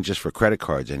 cashback isn't just for credit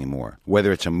cards anymore.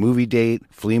 Whether it's a movie date,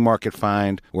 flea market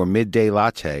find, or midday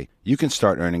latte, you can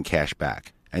start earning cash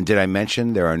back. And did I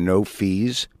mention there are no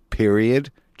fees,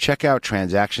 period? Check out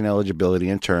transaction eligibility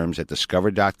and terms at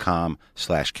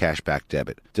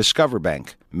discover.com/cashbackdebit. Discover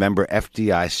Bank, member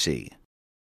FDIC.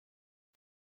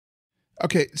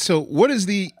 Okay, so what is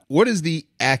the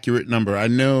accurate number? I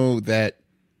know that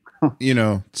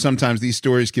sometimes these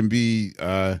stories can be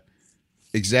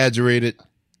exaggerated.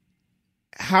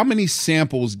 How many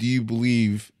samples do you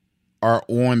believe are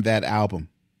on that album?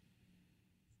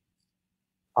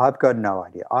 I've got no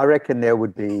idea. I reckon there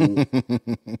would be,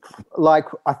 I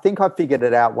think I figured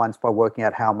it out once by working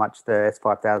out how much the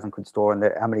S5000 could store and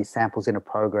how many samples in a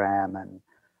program, and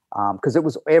because it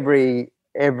was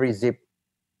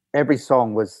every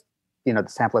song was, the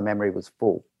sampler memory was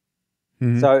full.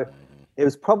 Mm-hmm. So it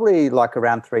was probably like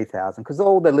around 3,000 because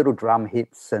all the little drum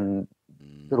hits and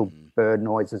little bird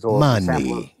noises or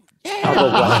money.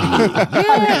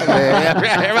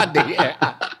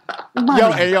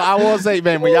 Yo, I will say,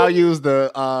 man, when y'all use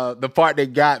the part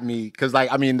that got me, because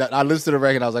I listened to the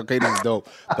record, I was like, okay, this is dope.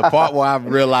 The part where I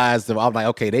realized, I'm like,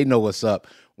 okay, they know what's up.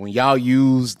 When y'all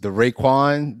use the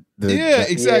Raekwon,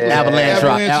 exactly, Avalanche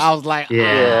Rock, I was like,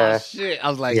 oh shit, I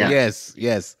was like, yes,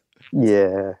 yeah,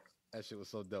 that shit was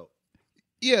so dope.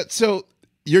 Yeah, so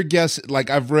your guess,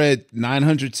 I've read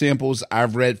 900 samples,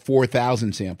 I've read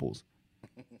 4,000 samples.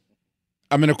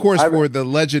 I mean, of course, for the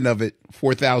legend of it,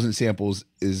 4,000 samples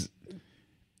is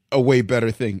a way better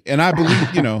thing. And I believe,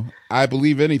 I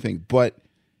believe anything. But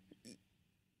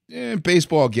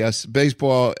baseball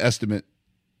estimate.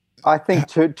 I think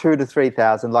 2,000 to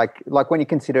 3,000. Like when you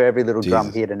consider every little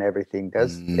drum hit and everything,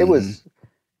 it was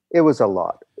a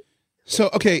lot. So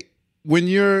okay, when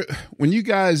you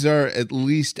guys are at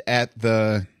least at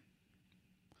let's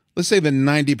say the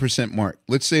 90% mark.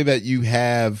 Let's say that you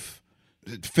have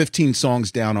 15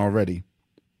 songs down already.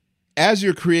 As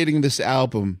you're creating this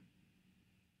album,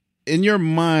 in your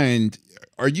mind,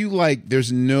 are you like,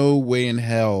 there's no way in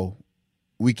hell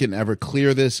we can ever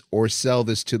clear this or sell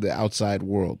this to the outside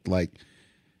world? At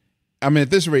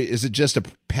this rate, is it just a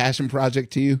passion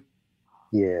project to you?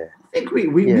 Yeah. I think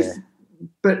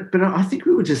but I think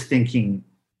we were just thinking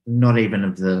not even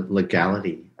of the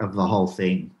legality of the whole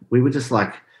thing. We were just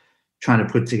trying to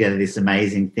put together this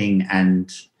amazing thing,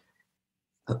 and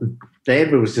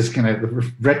was just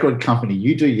the record company,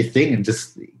 you do your thing and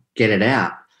just get it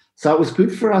out. So it was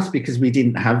good for us because we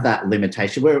didn't have that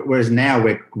limitation. Whereas now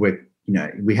we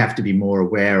have to be more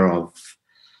aware of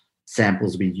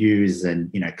samples we use and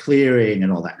clearing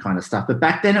and all that kind of stuff. But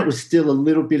back then it was still a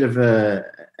little bit of a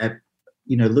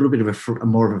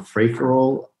more of a free for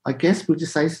all, I guess. Would you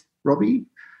say, Robbie?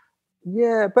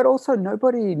 Yeah, but also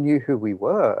nobody knew who we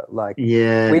were.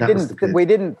 We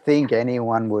didn't think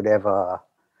anyone would ever,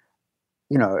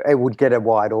 it would get a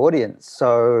wide audience.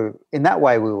 So in that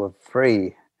way, we were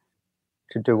free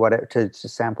to do to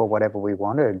sample whatever we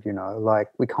wanted.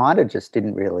 We kind of just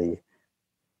didn't really.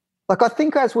 I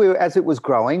think as it was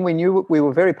growing, we knew we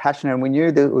were very passionate, and we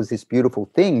knew that it was this beautiful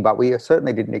thing, but we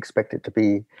certainly didn't expect it to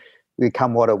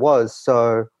become what it was.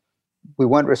 So we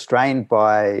weren't restrained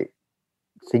by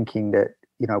thinking that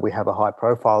we have a high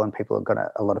profile and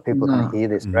a lot of people are gonna hear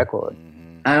this record.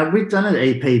 We've done an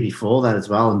EP before that as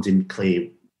well and didn't clear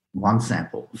one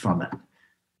sample from it.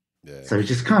 Yeah. So we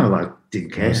just kind of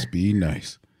didn't care. Must be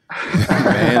nice.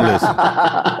 Man, listen.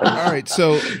 All right,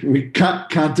 so we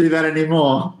can't do that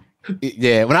anymore.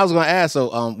 Yeah, when I was going to ask,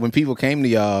 so when people came to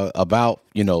y'all about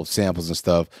samples and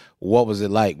stuff, what was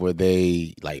it like? Were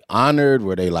they honored?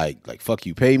 Were they like fuck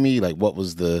you, pay me? What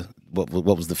was the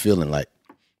feeling like?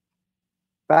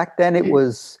 Back then, it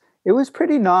was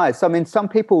pretty nice. I mean, some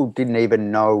people didn't even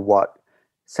know what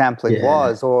sampling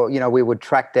was, or we would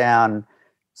track down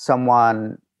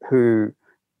someone who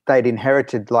they'd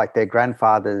inherited their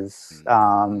grandfather's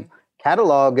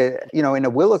catalog, in a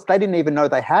will. They didn't even know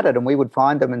they had it, and we would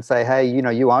find them and say, hey,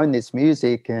 you own this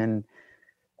music. And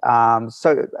and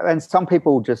some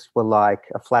people just were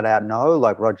a flat out no,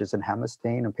 like Rodgers and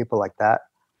Hammerstein and people like that.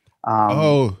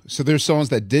 So there's songs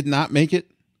that did not make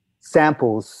it?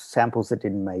 samples that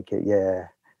didn't make it. Yeah.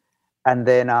 And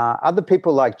then other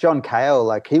people like John Cale,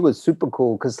 like he was super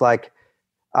cool because like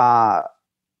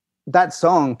that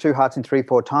song, Two Hearts in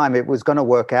 3/4 Time, it was going to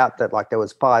work out that like there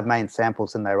was 5 main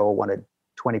samples and they all wanted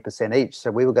 20% each.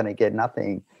 So we were going to get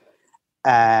nothing.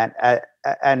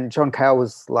 And John Cale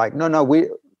was like, no,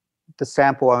 the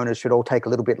sample owners should all take a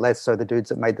little bit less so the dudes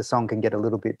that made the song can get a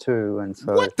little bit too. And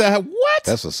so what?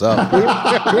 That's what's up. Wait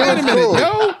a minute,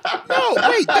 yo. No,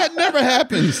 wait, that never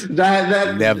happens.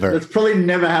 That Never. That's probably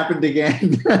never happened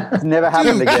again. it's never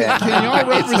happened Dude, again. can y'all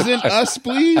represent us,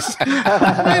 please? Wait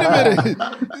a minute.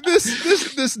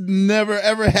 This never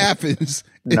ever happens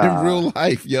in real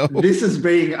life, yo. This is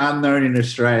being unknown in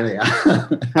Australia.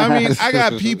 I mean, I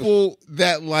got people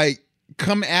that like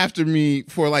come after me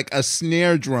for like a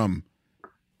snare drum,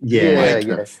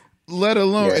 Yeah. let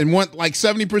alone and want like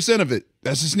 70% of it.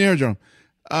 That's a snare drum.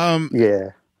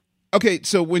 Yeah. Okay,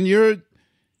 so when you're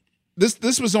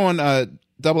this was on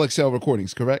Double XL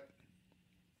Recordings, correct?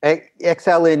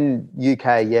 XL in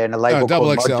UK, yeah, and a label Double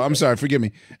called XL. Mojo. I'm sorry, forgive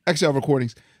me. XL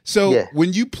Recordings. So Yeah.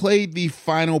 when you played the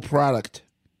final product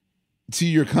to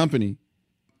your company,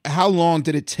 how long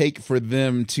did it take for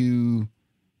them to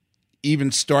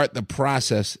even start the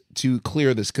process to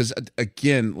clear this? Because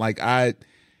again, like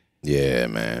Yeah,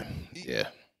 man. Yeah.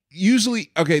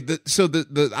 usually, okay,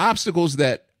 the obstacles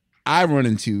that I run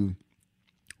into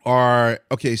are,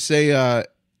 okay, say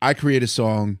I create a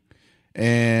song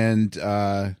and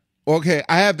okay,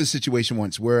 I have this situation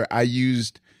once where I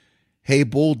used Hey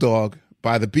Bulldog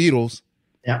by the Beatles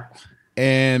Yeah.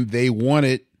 and they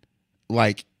wanted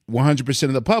like 100%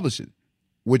 of the publishing,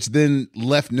 which then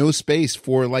left no space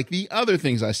for like the other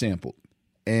things I sampled.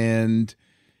 And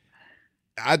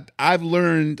I've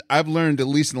learned at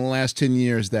least in the last 10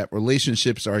 years that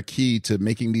relationships are key to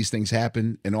making these things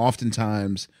happen. And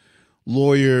oftentimes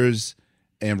lawyers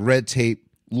and red tape,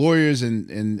 lawyers and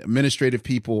administrative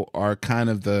people are kind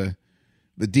of the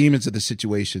demons of the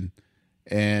situation.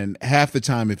 And half the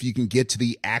time, if you can get to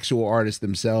the actual artists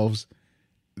themselves,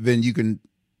 then you can,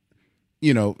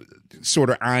 sort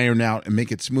of iron out and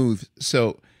make it smooth.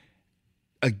 So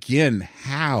again,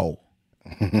 how?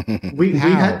 We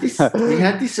had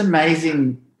this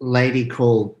amazing lady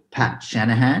called Pat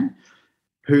Shanahan,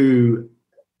 who,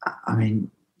 I mean,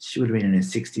 she would have been in her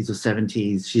 60s or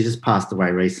 70s. She just passed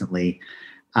away recently.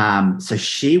 So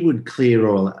she would clear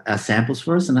all our samples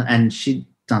for us, and she'd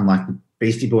done like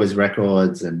Beastie Boys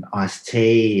records and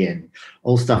Ice-T and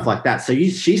all stuff like that. So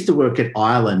she used to work at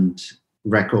Island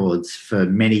Records for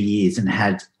many years and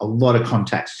had a lot of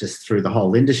contacts just through the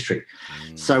whole industry.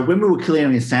 So when we were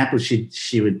clearing a sample,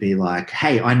 she would be like,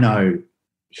 hey, I know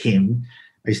him.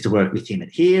 I used to work with him at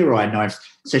here, or I know.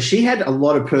 So she had a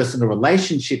lot of personal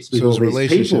relationships with all these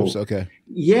people. Okay.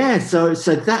 Yeah, so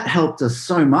that helped us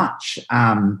so much.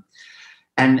 And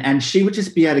she would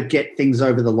just be able to get things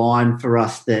over the line for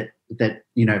us that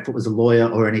if it was a lawyer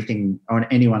or anything or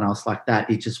anyone else like that,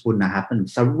 it just wouldn't have happened.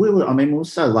 So we were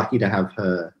so lucky to have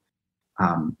her.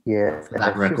 For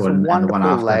that record. She's a and the one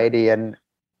after. lady, and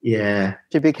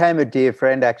she became a dear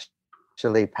friend.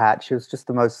 Actually, Pat, she was just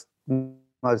the most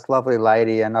lovely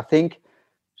lady, and I think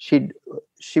she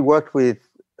worked with,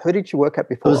 who did she work at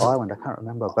before Island? I can't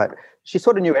remember, but she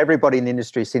sort of knew everybody in the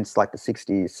industry since like the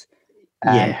 60s.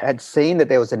 And had seen that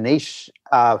there was a niche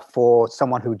for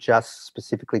someone who just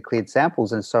specifically cleared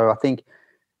samples. And so I think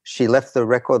she left the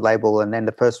record label, and then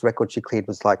the first record she cleared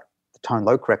was like the Tone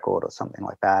Loc record or something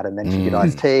like that. And then she did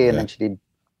Ice-T, and then she did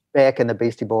Beck and the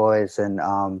Beastie Boys. And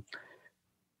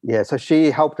so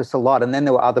she helped us a lot. And then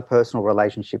there were other personal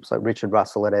relationships like Richard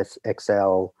Russell at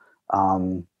XL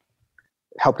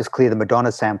helped us clear the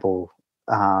Madonna sample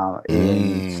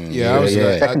in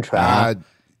the second track.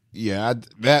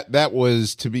 That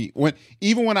was to be when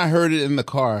I heard it in the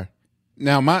car.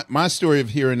 Now my story of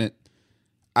hearing it,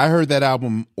 I heard that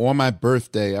album on my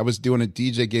birthday. I was doing a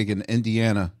DJ gig in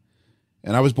Indiana,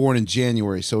 and I was born in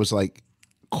January, so it was like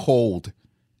cold.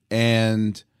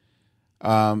 And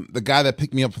the guy that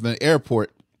picked me up from the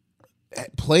airport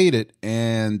played it,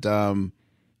 and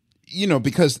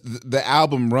because the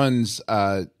album runs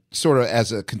sort of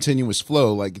as a continuous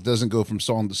flow, like it doesn't go from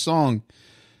song to song.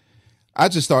 I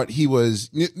just thought he was,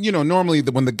 normally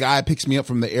when the guy picks me up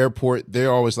from the airport, they're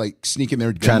always like sneaking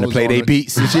their trying to play their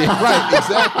beats and shit. Right,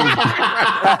 exactly.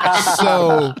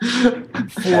 So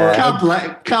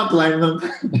can't blame them.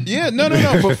 Yeah, no.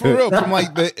 But for real,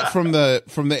 from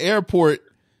the airport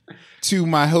to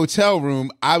my hotel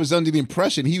room, I was under the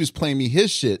impression he was playing me his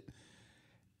shit,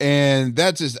 and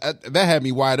that had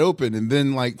me wide open. And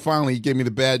then like finally he gave me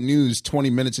the bad news 20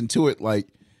 minutes into it, like,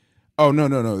 oh,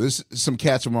 no. This is some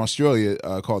cats from Australia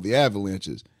called the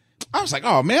Avalanches. I was like,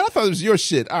 oh man, I thought it was your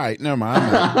shit. All right, never mind.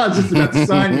 I was just about to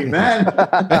sign you, man.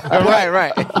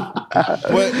 Right.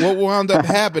 But what wound up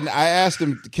happening, I asked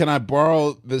him, can I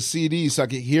borrow the CD so I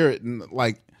could hear it? And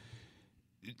like,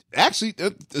 actually,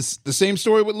 it's the same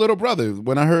story with Little Brother.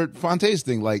 When I heard Fonte's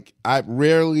thing, like, I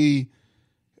rarely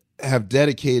have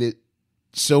dedicated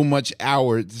so much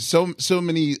hours, so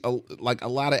many, like a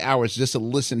lot of hours just to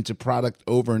listen to product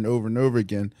over and over and over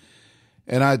again.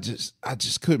 And I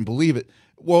just couldn't believe it.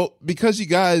 Well, because you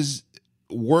guys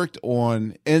worked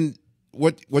on, and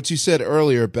what you said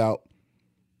earlier about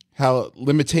how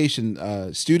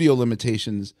studio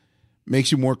limitations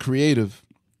makes you more creative,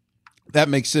 that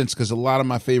makes sense, because a lot of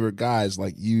my favorite guys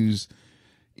like use,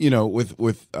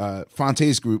 with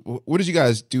Fonte's group, what did you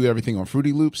guys do everything on?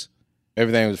 Fruity Loops?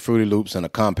 Everything was Fruity Loops and a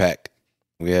compact.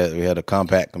 We had a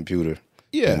compact computer.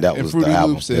 Yeah, and that was Fruity the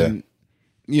album. Loops and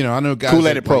I know guys Cool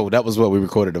Edit Pro. That was what we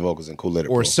recorded the vocals in. Cool Edit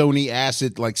Pro or Sony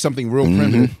Acid, like something real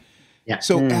primitive. Yeah.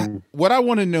 So what I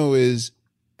want to know is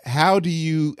how do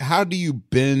you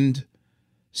bend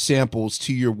samples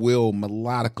to your will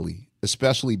melodically,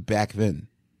 especially back then,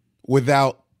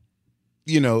 without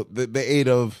the aid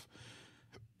of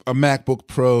a MacBook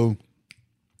Pro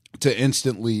to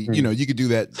instantly, you could do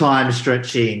that Time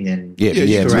stretching and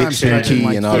time stretching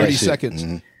like and all 30 that shit.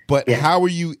 seconds. But how are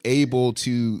you able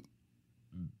to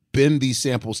bend these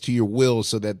samples to your will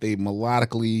so that they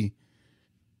melodically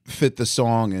fit the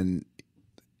song, and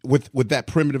with that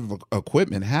primitive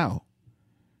equipment? How?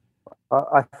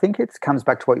 I think it comes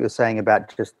back to what you're saying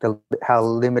about just how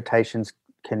limitations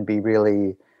can be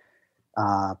really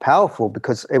powerful,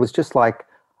 because it was just like,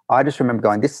 I just remember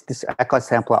going, this Akai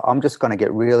sampler, I'm just going to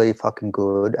get really fucking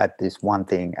good at this one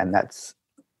thing, and that's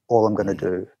all I'm going to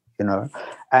do,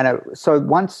 And so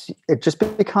once it just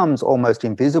becomes almost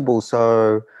invisible,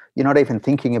 so you're not even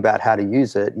thinking about how to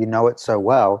use it, you know it so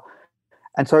well.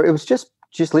 And so it was just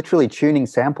literally tuning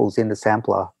samples in the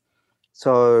sampler.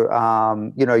 So,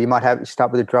 you might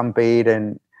start with a drum beat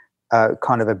and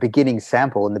kind of a beginning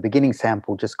sample, and the beginning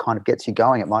sample just kind of gets you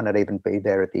going. It might not even be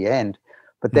there at the end.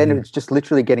 But then it's just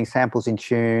literally getting samples in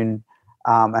tune,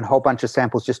 and a whole bunch of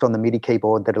samples just on the MIDI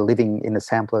keyboard that are living in the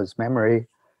sampler's memory,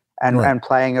 and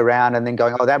playing around, and then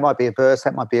going, oh, that might be a verse,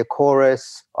 that might be a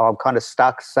chorus. Oh, I'm kind of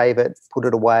stuck, save it, put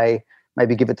it away,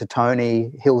 maybe give it to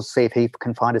Tony. He'll see if he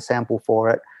can find a sample for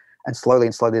it. And slowly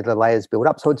the layers build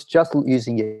up. So it's just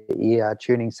using your ear,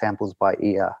 tuning samples by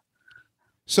ear.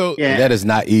 So that is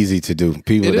not easy to do.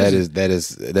 People, that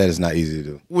is not easy to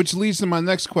do. Which leads to my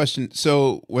next question.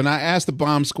 So when I asked the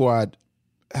Bomb Squad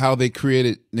how they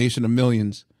created Nation of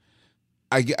Millions,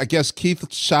 I guess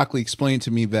Keith Shockley explained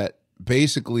to me that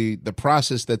basically the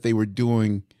process that they were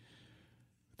doing,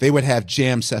 they would have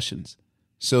jam sessions.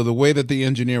 So the way that the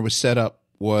engineer was set up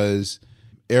was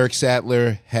Eric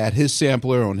Sattler had his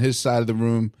sampler on his side of the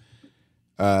room.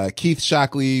 Keith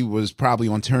Shockley was probably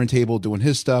on turntable doing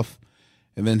his stuff.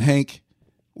 And then Hank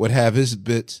would have his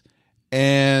bits,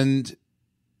 and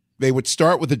they would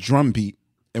start with a drum beat.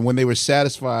 And when they were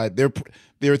satisfied,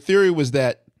 their theory was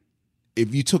that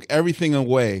if you took everything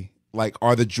away, like,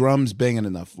 are the drums banging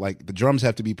enough? Like, the drums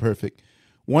have to be perfect.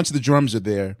 Once the drums are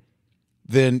there,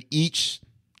 then each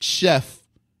chef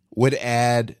would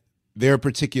add their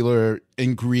particular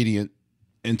ingredient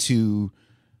into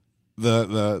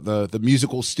the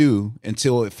musical stew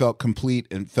until it felt complete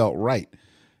and felt right.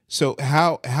 So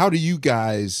how do you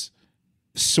guys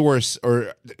source,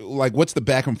 or like, what's the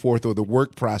back and forth or the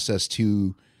work process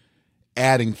to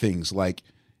adding things? Like,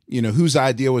 whose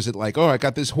idea was it? Like, oh, I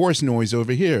got this horse noise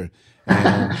over here,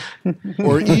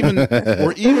 or even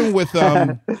with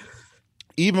the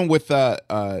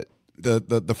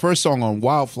first song on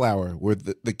Wildflower, where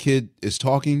the kid is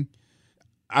talking.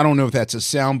 I don't know if that's a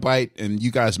sound bite, and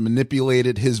you guys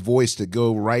manipulated his voice to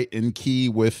go right in key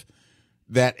with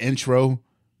that intro.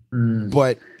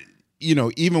 But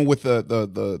even with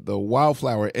the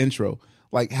Wildflower intro,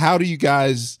 like, how do you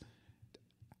guys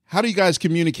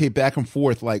communicate back and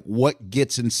forth, like, what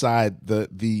gets inside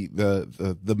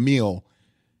the meal,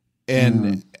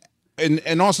 and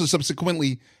also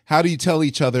subsequently, how do you tell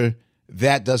each other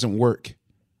that doesn't work?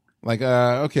 Like,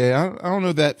 okay, I don't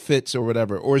know if that fits or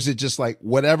whatever, or is it just like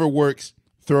whatever works,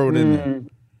 throw it in there?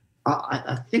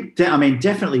 I think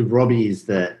definitely Robbie is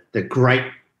the great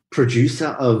producer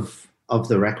of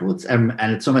the records, and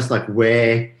it's almost like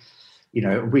where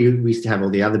we used to have all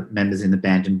the other members in the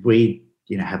band, and we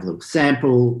have a little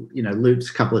sample, loops,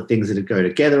 a couple of things that would go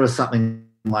together or something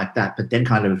like that, but then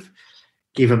kind of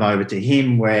give them over to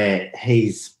him where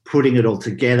he's putting it all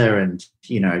together and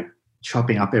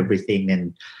chopping up everything.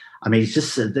 And I mean, it's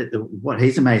just what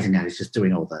he's amazing at is just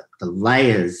doing all the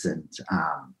layers and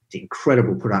the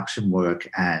incredible production work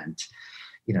and,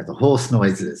 you know, the horse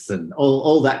noises and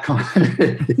all that kind of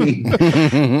thing.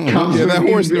 That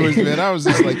horse noise, man. I was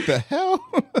just like, the hell?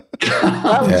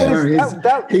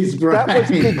 That was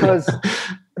because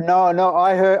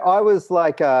I was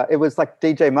like, it was like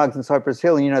DJ Muggs and Cypress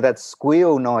Hill, and you know that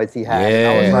squeal noise he had. Yeah,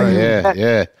 I was like,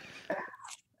 yeah.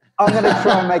 I'm going to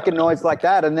try and make a noise like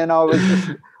that. And then I was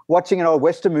just watching an old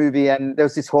Western movie, and there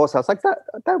was this horse. I was like,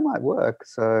 that might work.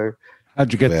 So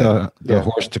how'd you get the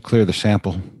horse to clear the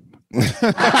sample? Exactly.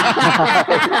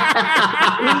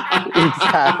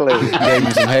 Gave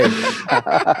you some hay.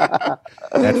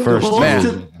 That first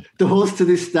man. The horse to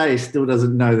this day still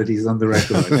doesn't know that he's on the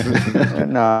record.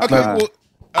 No. Okay,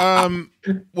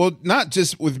 well, not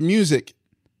just with music.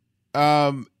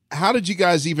 How did you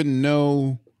guys even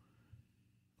know?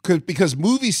 Because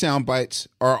movie sound bites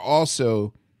are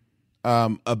also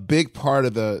a big part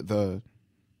of the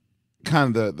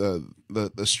kind of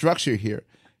the structure here.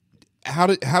 How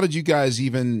did you guys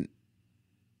even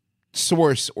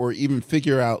source or even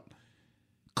figure out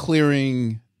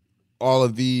clearing all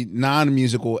of the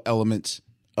non-musical elements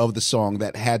of the song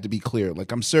that had to be clear?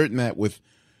 Like, I'm certain that with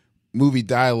movie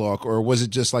dialogue, or was it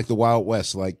just like the Wild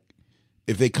West? Like,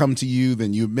 if they come to you,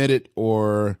 then you admit it,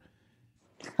 or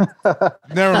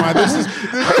never mind.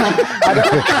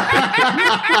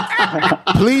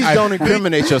 Please don't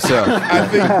incriminate yourself. I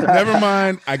think never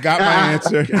mind. I got my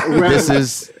answer.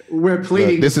 We're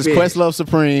pleading. This is Questlove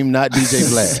Supreme, not DJ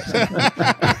Blast.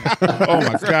 Oh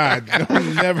my God!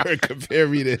 Don't never compare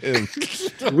me to him.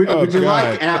 Would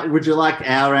you like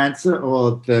our answer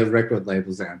or the record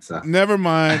label's answer? Never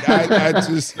mind. I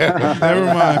just never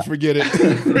mind. Forget it.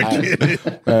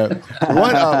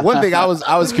 One thing I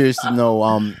was curious to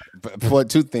know for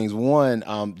two things.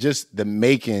 One, just the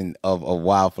making of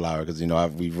Wildflower, because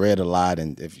we've read a lot,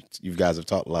 and if you guys have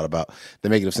talked a lot about the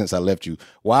making of Since I Left You.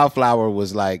 Wildflower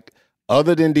was like,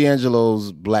 other than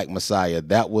D'Angelo's Black Messiah,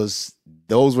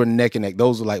 those were neck and neck.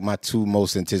 Those were like my two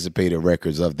most anticipated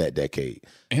records of that decade.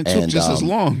 And took just as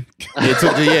long. It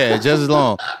took just as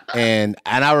long. And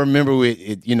I remember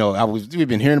we've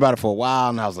been hearing about it for a while,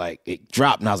 and I was like, it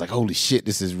dropped, and I was like, holy shit,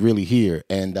 this is really here.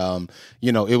 And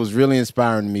it was really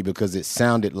inspiring to me because it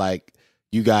sounded like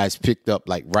you guys picked up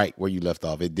like right where you left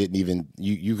off. It didn't even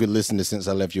you could listen to Since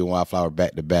I Left You and Wildflower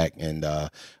back to back, and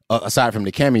aside from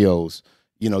the cameos,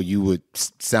 you would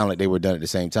sound like they were done at the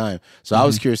same time. So I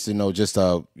was curious to know just,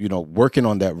 working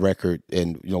on that record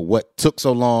and, what took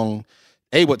so long,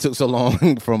 what took so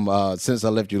long from Since I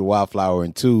Left You to Wildflower,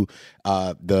 and two,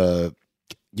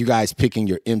 you guys picking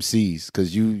your MCs,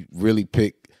 because you really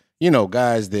picked,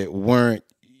 guys that weren't,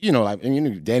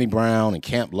 Danny Brown and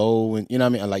Camp Lo, and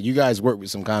like you guys work with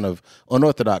some kind of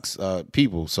unorthodox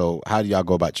people. So how do y'all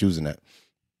go about choosing that?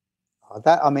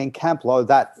 Camp Lo,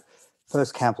 that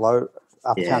first Camp Lo,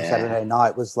 Uptown Saturday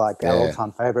Night, was like our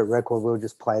all-time favorite record. We'll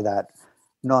just play that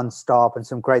non-stop, and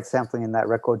some great sampling in that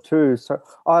record too. So,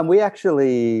 and we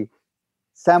actually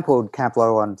sampled Camp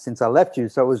Lo on Since I Left You,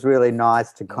 so it was really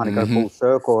nice to kind of go full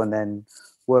circle and then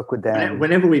work with them.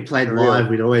 Whenever we played live,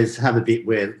 we'd always have a bit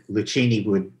where Lucchini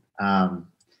would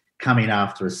come in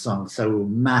after a song. So we were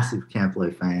massive Camp Lo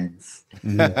fans.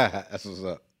 That's what's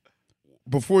up.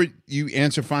 Before you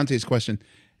answer Fonte's question,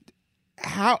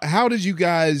 how did you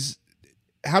guys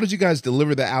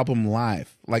deliver the album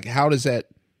live? Like, how does that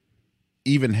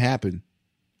even happen?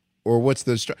 Or what's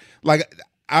the like?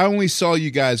 I only saw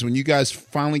you guys when you guys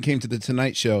finally came to the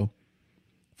Tonight Show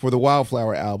for the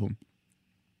Wildflower album.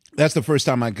 That's the first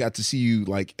time I got to see you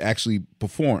like actually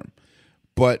perform.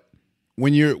 But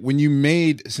when you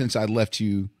made Since I Left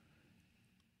You,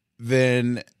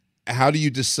 then how do you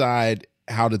decide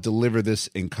how to deliver this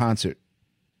in concert?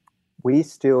 We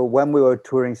still, when we were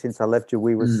touring Since I Left You,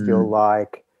 we were still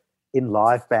like in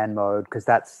live band mode,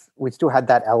 because we still had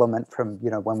that element from,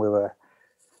 when we were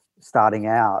starting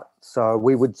out. So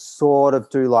we would sort of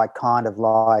do like kind of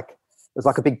like, it was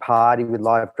like a big party with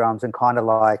live drums and kind of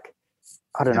like,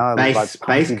 I don't know, bass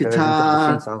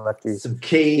guitar, some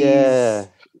keys. Yeah.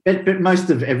 But most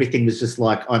of everything was just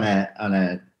like on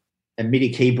a MIDI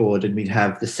keyboard, and we'd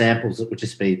have the samples that would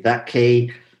just be that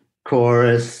key,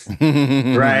 chorus,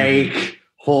 break,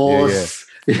 horse.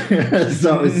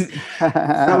 So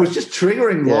it was just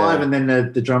triggering live, and then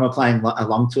the drummer playing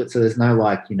along to it. So there's no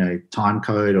like, time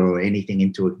code or anything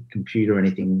into a computer or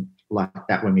anything like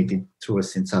that when we did tour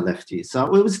Since I Left You.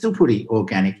 So it was still pretty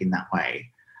organic in that way.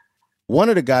 One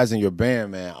of the guys in your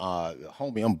band, man,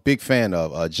 homie, I'm a big fan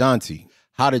of Jonty.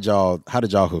 How did y'all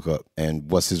hook up, and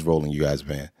what's his role in you guys'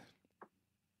 band?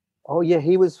 Oh yeah,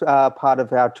 he was part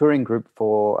of our touring group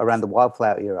for around the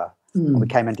Wildflower era. We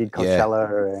came and did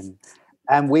Coachella,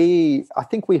 And I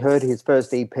think we heard his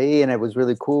first EP and it was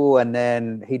really cool. And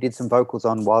then he did some vocals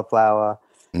on Wildflower.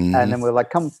 And then we're like,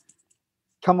 come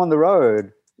on the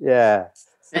road. Yeah.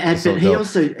 And So but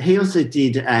dope. he also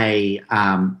did it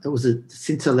was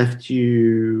Since I Left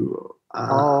You.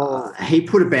 He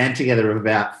put a band together of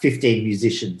about 15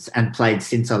 musicians and played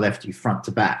Since I Left You front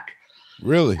to back.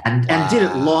 Really? And did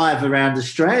it live around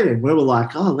Australia. And we were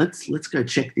like, oh, let's go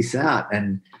check this out.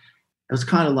 And it was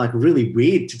kind of like really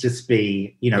weird to just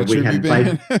be, we hadn't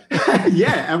played.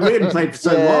 Yeah, and we hadn't played for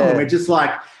so long. And we're just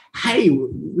like, hey,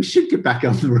 we should get back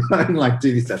on the road and like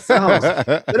do this ourselves.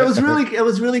 But it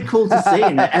was really cool to see.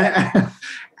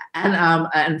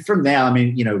 And from there, I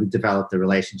mean, we developed a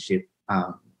relationship.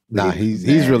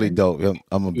 He's really dope.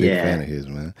 I'm a big fan of his,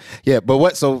 man. Yeah, but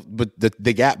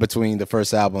the gap between the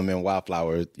first album and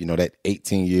Wildflower, that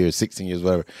 18 years, 16 years,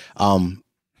 whatever.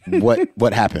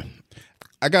 What happened?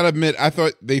 I gotta admit, I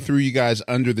thought they threw you guys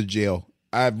under the jail.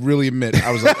 I really admit,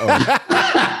 I was like,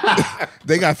 oh,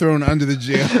 they got thrown under the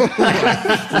jail.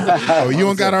 Oh, you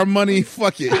don't got our money?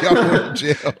 Fuck it, y'all going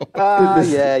to jail.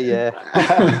 Yeah.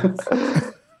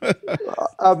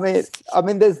 I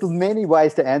mean, there's many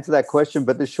ways to answer that question,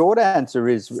 but the short answer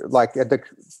is you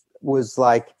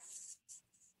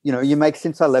make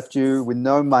Since I Left You with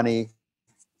no money,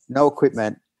 no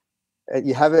equipment.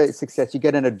 You have a success. You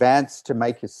get an advance to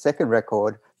make your second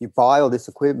record. You buy all this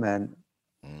equipment,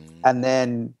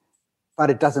 but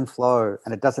it doesn't flow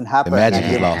and it doesn't happen. The magic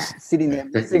is lost. Sitting there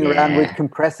messing around with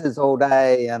compressors all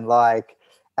day and like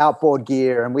outboard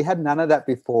gear, and we had none of that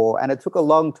before. And it took a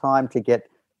long time to get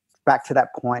back to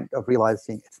that point of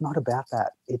realizing it's not about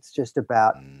that. It's just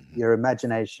about your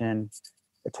imagination,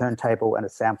 a turntable, and a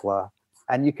sampler,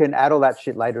 and you can add all that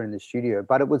shit later in the studio.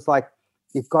 But it was like,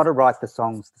 you've got to write the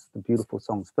songs, the beautiful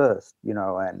songs first,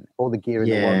 and all the gear in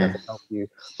the world doesn't help you.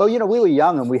 But, we were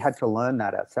young and we had to learn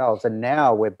that ourselves. And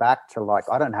now we're back to like,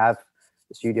 I don't have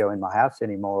a studio in my house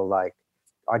anymore. Like,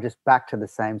 I just back to the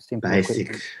same simple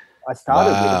basic I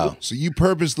started with. So you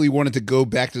purposely wanted to go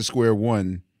back to square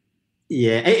one.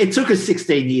 Yeah, it took us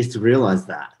 16 years to realize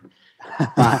that.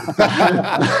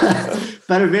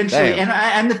 But eventually,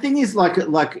 and the thing is,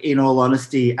 like in all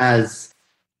honesty, as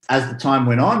the time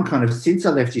went on, kind of Since I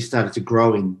Left You started to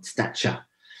grow in stature.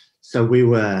 So we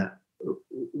were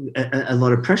a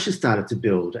lot of pressure started to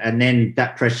build, and then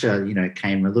that pressure,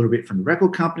 came a little bit from the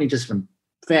record company, just from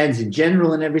fans in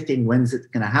general and everything. When's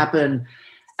it going to happen?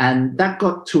 And that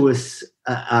got to us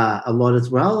a lot as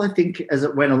well, I think, as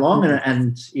it went along.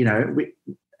 And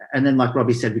then, like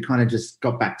Robbie said, we kind of just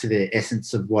got back to the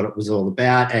essence of what it was all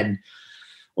about, and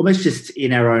almost just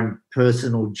in our own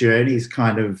personal journeys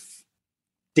kind of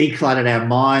decluttered our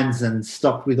minds and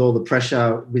stopped with all the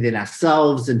pressure within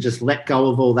ourselves and just let go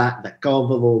of all that, let go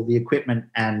of all the equipment.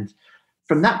 And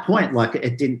from that point, like,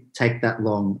 it didn't take that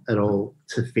long at all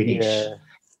to finish. Yeah.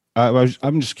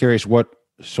 I'm just curious, what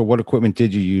equipment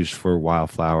did you use for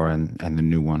Wildflower and the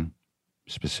new one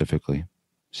specifically?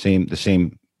 The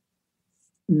same?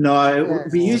 No,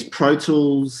 we used Pro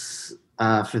Tools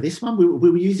for this one. We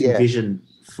were using Vision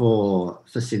for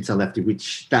Since I Left You,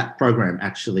 which that program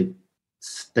actually,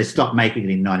 they stopped making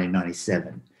it in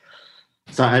 1997.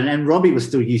 So, and Robbie was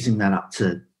still using that up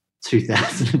to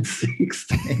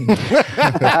 2016.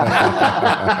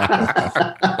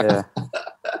 Yeah.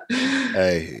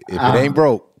 Hey, if it ain't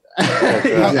broke.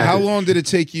 How long did it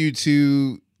take you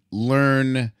to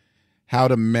learn how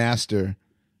to master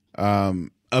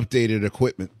updated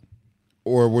equipment?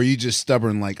 Or were you just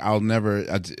stubborn, like,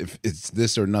 if it's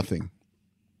this or nothing?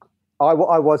 I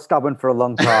was stubborn for a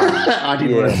long time. I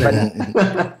didn't want to say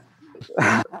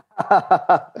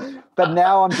that. But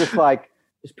now I'm just like,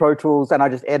 just Pro Tools, and I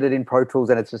just edit in Pro Tools,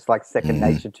 and it's just like second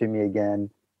nature to me again.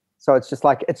 So it's just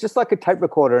like a tape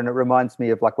recorder, and it reminds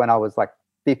me of like when I was like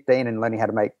 15 and learning how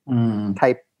to make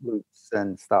tape loops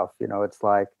and stuff. It's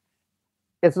like,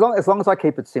 as long as I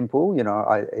keep it simple,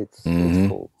 it's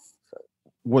cool. So.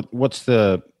 What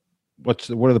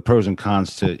are the pros and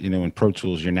cons to, in Pro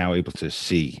Tools you're now able to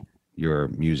see your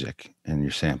music and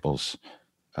your samples,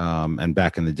 and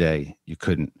back in the day you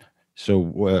couldn't. So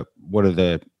what are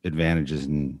the advantages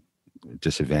and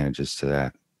disadvantages to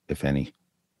that, if any?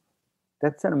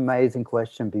 That's an amazing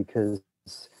question, because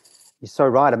you're so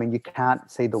right. I mean, you can't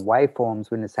see the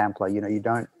waveforms with a sampler. You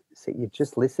don't see, you're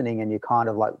just listening, and you're kind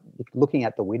of like looking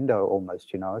at the window almost,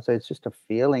 So it's just a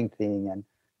feeling thing. And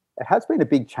it has been a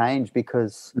big change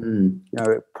because,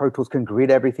 Pro Tools can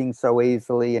grid everything so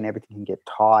easily, and everything can get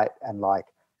tight, and like,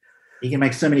 you can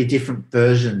make so many different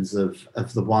versions of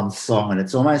the one song, and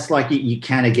it's almost like you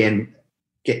can again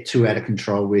get too out of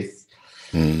control with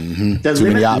too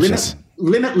many options.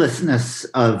 limitlessness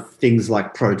of things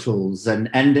like Pro Tools and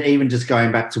even just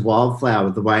going back to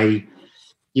Wildflower, the way,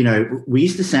 you know, we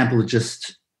used to sample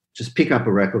just pick up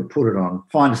a record, put it on,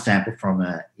 find a sample from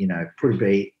it, you know, put a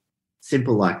beat,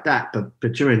 simple like that. But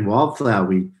during Wildflower,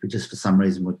 we just for some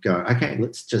reason would go, okay,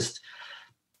 let's just,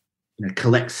 you know,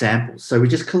 collect samples. So we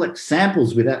just collect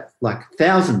samples without like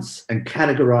thousands and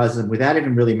categorize them without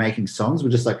even really making songs. We're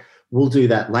just like, we'll do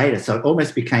that later. So it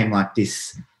almost became like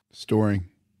this storing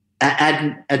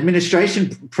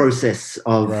administration process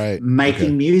of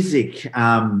making music.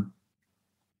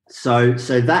 So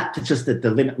that just the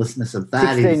limitlessness of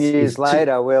that 16 years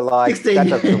later, we're like, that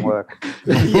doesn't work.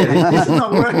 It's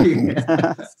not working.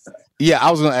 Yeah, I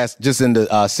was going to ask, just in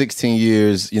the 16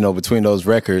 years, you know, between those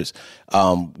records,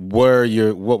 what were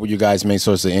your guys' main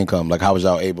source of income? Like, how was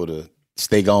y'all able to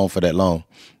stay going for that long?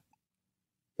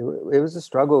 It was a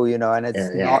struggle, you know, and it's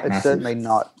certainly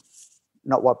not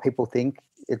what people think.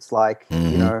 It's like,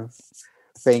 you know,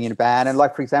 being in a band. And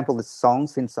like, for example, the song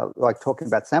since talking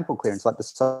about sample clearance, like the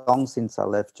song Since I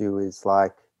Left You is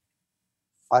like,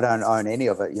 I don't own any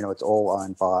of it. You know, it's all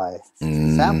owned by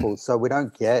samples. So we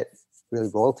don't get really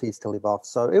royalties to live off.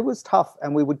 So it was tough.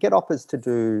 And we would get offers to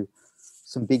do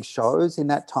some big shows in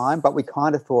that time. But we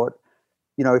kind of thought,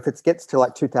 you know, if it gets to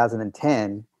like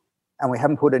 2010 and we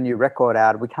haven't put a new record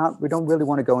out, we don't really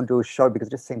want to go and do a show because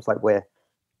it just seems like we're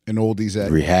an oldies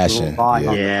at rehashing.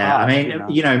 I mean,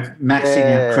 you know, maxing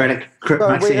out credit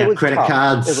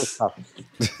cards. It was tough.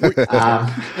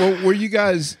 Well, were you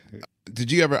guys?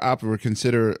 Did you ever opt or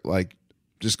consider like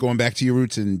just going back to your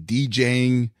roots and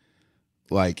DJing,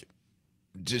 like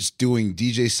just doing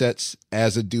DJ sets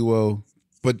as a duo,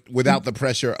 but without the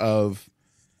pressure of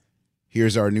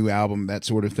here's our new album, that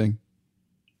sort of thing?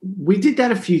 We did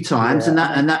that a few times, and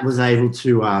that was able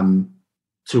to earn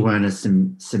us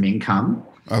some income.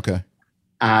 Okay.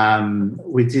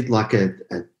 We did like a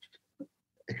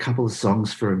couple of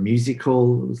songs for a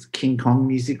musical. It was King Kong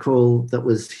musical that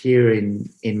was here in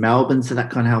Melbourne, so that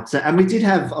kind of helped. And we did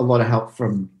have a lot of help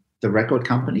from the record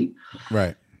company,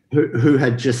 right? Who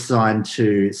had just signed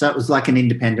to. So it was like an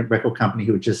independent record company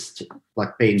who had just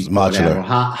like been bought out, or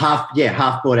half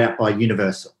bought out by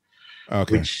Universal,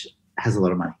 which has a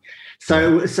lot of money.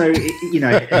 So you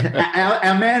know,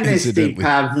 our man there, Steve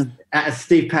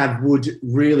Pav, would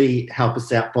really help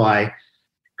us out by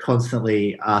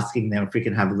constantly asking them if we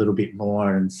can have a little bit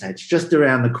more and say, it's just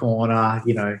around the corner,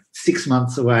 you know, 6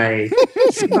 months away.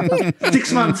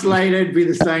 6 months later, it'd be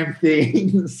the same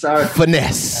thing. So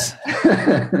finesse.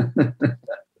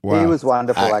 Wow. He was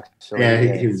wonderful, actually.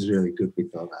 Yeah, he was really good with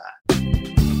all that.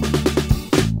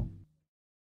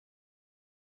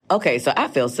 Okay, so I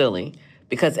feel silly.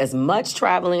 Because as much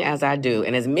traveling as I do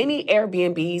and as many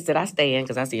Airbnbs that I stay in,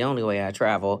 because that's the only way I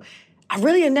travel, I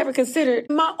really had never considered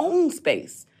my own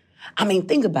space. I mean,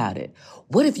 think about it.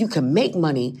 What if you can make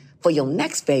money for your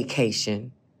next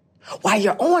vacation while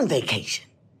you're on vacation?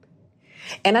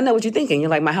 And I know what you're thinking. You're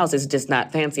like, my house is just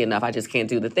not fancy enough. I just can't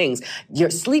do the things. You're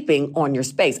sleeping on your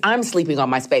space. I'm sleeping on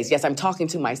my space. Yes, I'm talking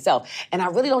to myself. And I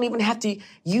really don't even have to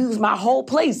use my whole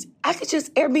place. I could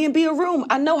just Airbnb a room.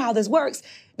 I know how this works.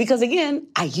 Because again,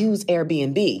 I use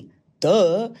Airbnb.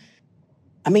 Duh.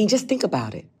 I mean, just think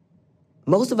about it.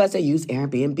 Most of us that use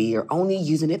Airbnb are only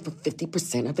using it for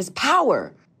 50% of its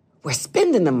power. We're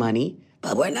spending the money,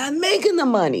 but we're not making the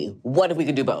money. What if we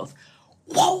could do both?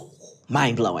 Whoa,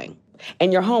 mind-blowing.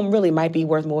 And your home really might be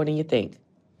worth more than you think.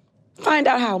 Find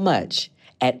out how much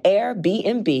at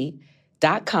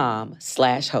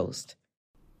airbnb.com/host.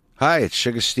 Hi, it's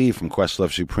Sugar Steve from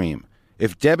Questlove Supreme.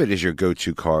 If debit is your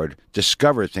go-to card,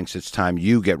 Discover thinks it's time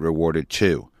you get rewarded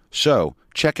too. So,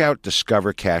 check out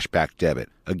Discover Cashback Debit,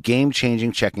 a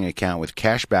game-changing checking account with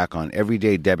cash back on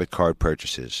everyday debit card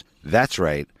purchases. That's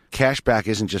right. Cashback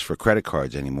isn't just for credit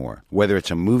cards anymore. Whether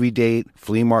it's a movie date,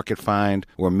 flea market find,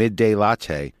 or midday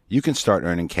latte, you can start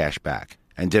earning cash back.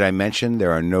 And did I mention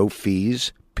there are no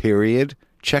fees, period?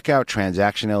 Check out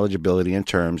transaction eligibility and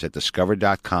terms at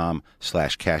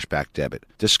discover.com/cashbackdebit.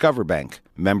 Discover Bank,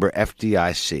 member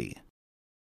FDIC.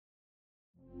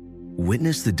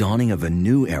 Witness the dawning of a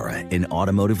new era in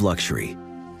automotive luxury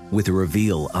with a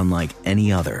reveal unlike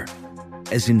any other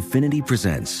as Infiniti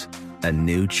presents a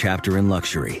new chapter in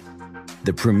luxury,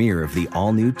 the premiere of the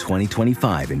all-new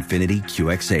 2025 Infiniti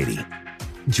QX80.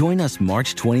 Join us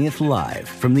March 20th live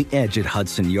from the Edge at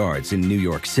Hudson Yards in New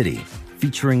York City,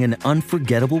 featuring an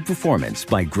unforgettable performance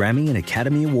by Grammy and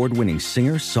Academy Award-winning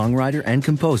singer, songwriter, and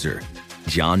composer,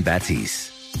 Jon Batiste.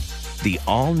 The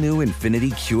all-new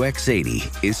Infiniti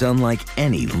QX80 is unlike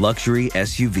any luxury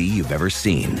SUV you've ever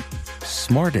seen.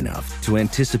 Smart enough to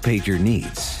anticipate your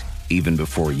needs, even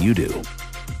before you do.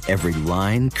 Every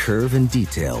line, curve, and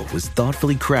detail was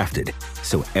thoughtfully crafted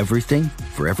so everything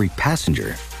for every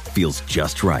passenger feels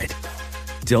just right.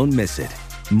 Don't miss it.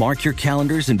 Mark your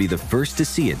calendars and be the first to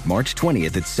see it March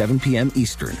 20th at 7 p.m.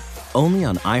 Eastern, only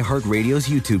on iHeartRadio's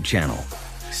YouTube channel.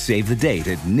 Save the date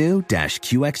at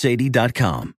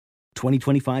new-QX80.com.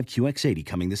 2025 QX80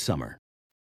 coming this summer.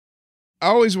 I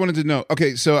always wanted to know.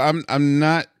 Okay, so I'm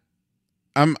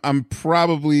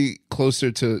probably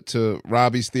closer to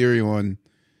Robbie's theory on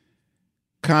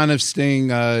kind of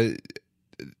staying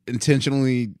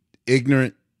intentionally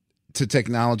ignorant to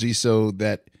technology so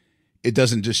that it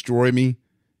doesn't destroy me.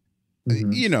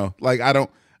 Mm-hmm. You know, like I don't,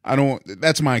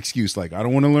 that's my excuse. Like, I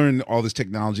don't want to learn all this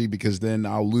technology because then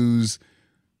I'll lose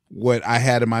what I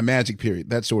had in my magic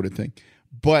period, that sort of thing.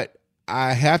 But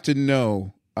I have to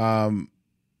know,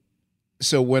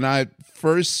 so when I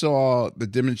first saw the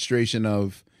demonstration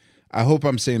of, I hope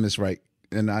I'm saying this right,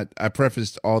 and I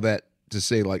prefaced all that to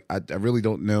say, like, I really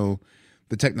don't know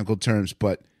the technical terms,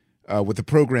 but with the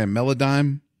program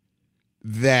Melodyne,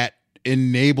 that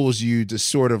enables you to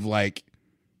sort of like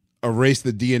erase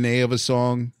the DNA of a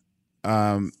song.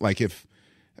 Like if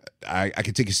I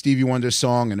could take a Stevie Wonder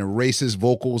song and erase his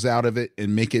vocals out of it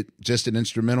and make it just an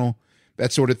instrumental,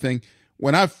 that sort of thing.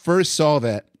 When I first saw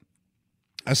that,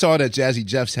 I saw it at Jazzy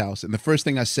Jeff's house, and the first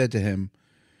thing I said to him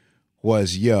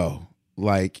was, yo,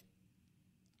 like,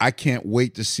 I can't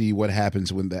wait to see what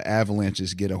happens when the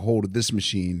Avalanches get a hold of this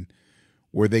machine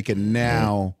where they can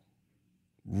now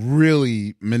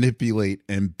really manipulate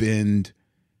and bend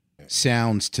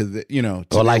sounds to the, you know,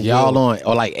 to or like y'all on,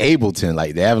 or like Ableton,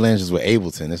 like the Avalanches with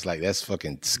Ableton. It's like, that's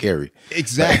fucking scary.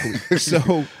 Exactly.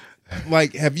 So,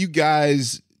 like, have you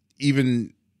guys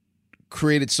even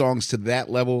created songs to that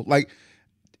level? Like,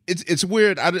 it's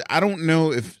weird. I don't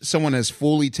know if someone has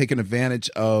fully taken advantage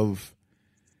of,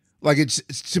 like, it's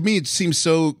to me, it seems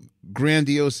so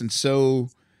grandiose and so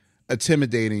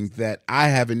intimidating that I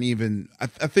haven't even, I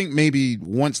think maybe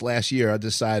once last year I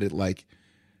decided, like,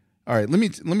 all right, let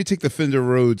me take the Fender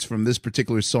Rhodes from this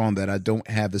particular song that I don't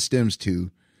have the stems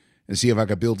to and see if I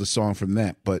could build a song from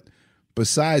that. But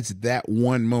besides that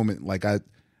one moment, like, I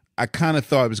kind of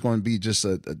thought it was going to be just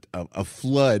a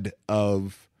flood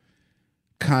of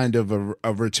kind of a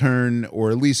return,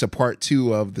 or at least a part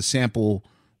two of the sample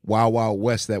Wild Wild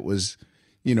West that was,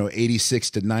 you know, 86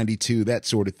 to 92, that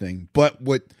sort of thing. But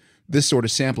what this sort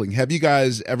of sampling, have you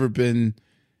guys even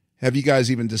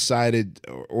decided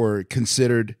or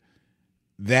considered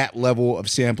that level of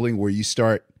sampling where you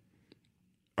start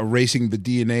erasing the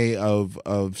DNA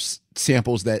of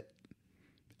samples that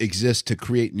exist to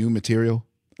create new material?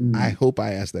 I hope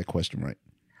I asked that question right.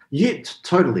 Yeah,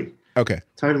 totally. Okay.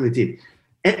 Totally did.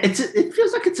 It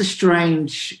feels like it's a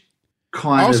strange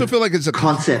kind of, I also feel like it's a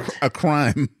concept, a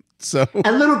crime. So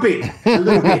a little bit.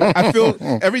 I feel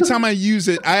every time I use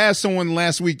it, I asked someone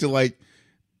last week to, like,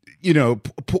 you know,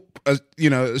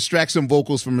 extract some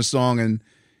vocals from a song, and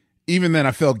even then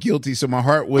I felt guilty. So my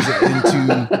heart wasn't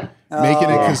into making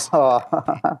it, because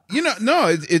you know,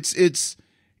 no,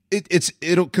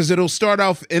 it'll start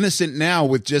off innocent now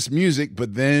with just music,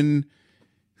 but then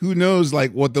who knows,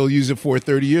 like, what they'll use it for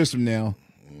 30 years from now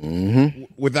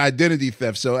with identity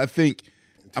theft. So I think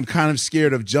I'm kind of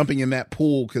scared of jumping in that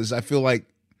pool, because I feel like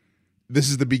this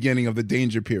is the beginning of the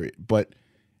danger period. But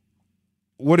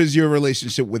what is your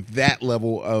relationship with that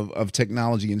level of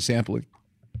technology and sampling?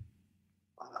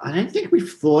 I don't think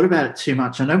we've thought about it too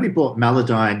much. I know we bought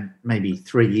Melodyne maybe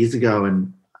 3 years ago,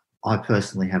 and I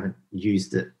personally haven't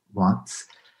used it once.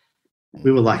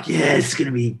 We were like, yeah, it's going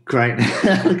to be great.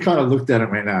 I kind of looked at it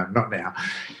and went, no, not now.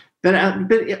 But I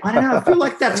don't know. I feel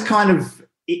like that's kind of,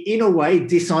 in a way,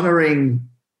 dishonoring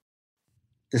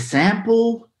the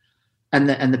sample and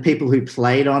the people who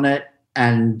played on it.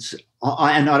 And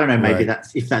I don't know, maybe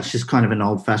that's just kind of an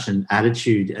old-fashioned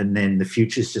attitude, and then the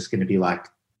future's just going to be like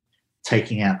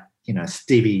taking out, you know,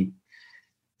 Stevie.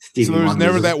 So there was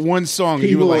never that one song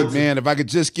you were like, man, if I could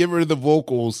just get rid of the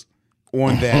vocals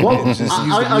on that, well, and just use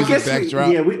the music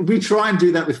backdrop. We try and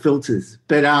do that with filters,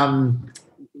 but you know,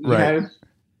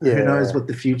 who knows what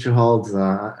the future holds?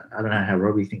 I don't know how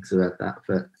Robbie thinks about that,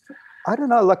 but I don't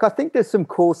know. Like, I think there's some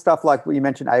cool stuff, like what you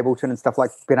mentioned, Ableton and stuff, like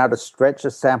being able to stretch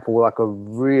a sample like a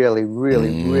really,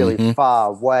 really, really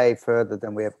far, way further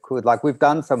than we ever could. Like, we've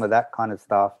done some of that kind of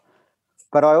stuff.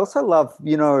 But I also love,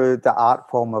 you know, the art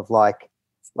form of like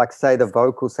say the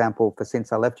vocal sample for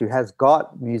Since I Left You has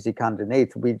got music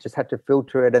underneath. We just had to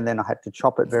filter it, and then I had to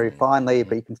chop it very finely,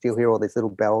 but you can still hear all these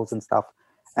little bells and stuff.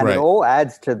 And it all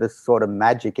adds to this sort of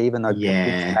magic, even though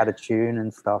it's out of tune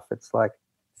and stuff. It's like,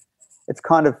 it's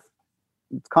kind of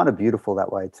beautiful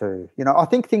that way too. You know, I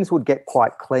think things would get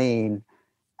quite clean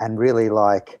and really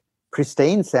like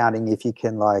pristine sounding if you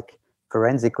can like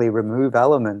forensically remove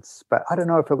elements. But I don't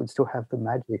know if it would still have the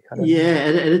magic. I don't know.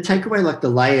 And it'd take away like the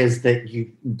layers that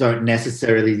you don't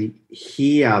necessarily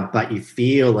hear, but you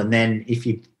feel. And then if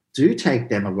you do take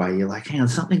them away, you're like, hang on,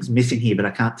 something's missing here, but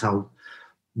I can't tell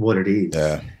what it is.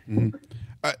 Yeah.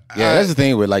 That's the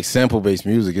thing with like sample-based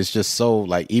music. It's just so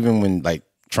like, even when like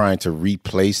trying to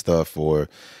replay stuff or,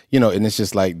 you know, and it's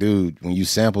just like, dude, when you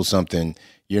sample something,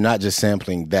 you're not just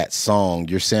sampling that song,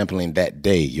 you're sampling that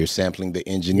day, you're sampling the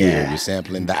engineer, you're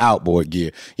sampling the outboard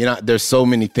gear. You know, there's so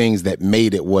many things that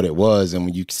made it what it was. And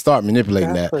when you start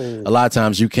manipulating that, a lot of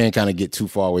times you can kind of get too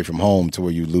far away from home to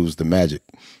where you lose the magic.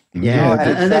 Yeah.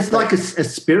 And there's like a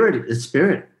spirit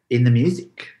in the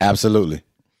music. Absolutely.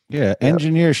 Yeah,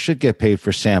 engineers should get paid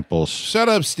for samples. Shut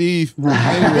up, Steve. Yeah,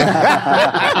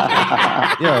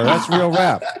 that's real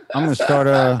rap. I'm gonna start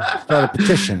a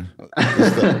petition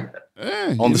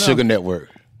on the Sugar Network.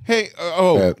 Hey,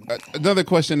 another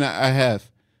question that I have.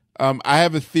 I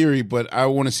have a theory, but I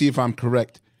want to see if I'm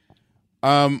correct.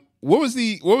 What was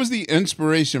the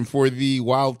inspiration for the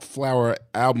Wildflower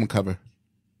album cover?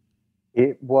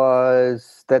 It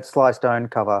was that Sly Stone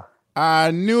cover.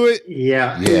 I knew it.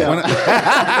 Yeah.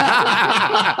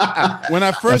 When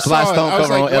I first saw it, I was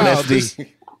like, wow, this,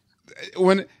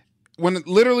 when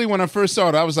I first saw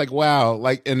it, I was like, wow,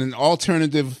 like in an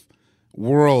alternative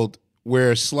world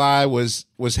where Sly was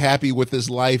happy with his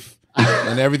life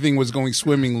and everything was going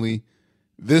swimmingly,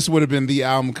 this would have been the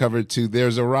album cover to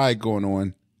There's a Ride Going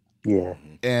On. Yeah.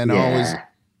 And always,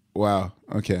 wow,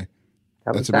 okay.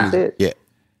 That's amazing. it. Yeah.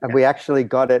 And we actually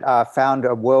got it, found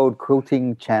a world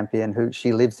quilting champion who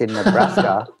she lives in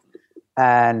Nebraska,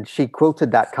 and she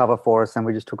quilted that cover for us, and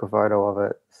we just took a photo of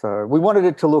it. So we wanted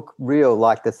it to look real,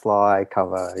 like the Sly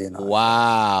cover, you know.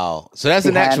 Wow. So that's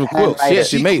an actual quilt. handmade Shit, it.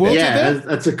 she made that. Yeah,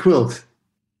 that's a quilt.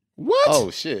 What? Oh,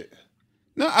 shit.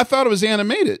 No, I thought it was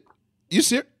animated. You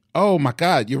see? Oh my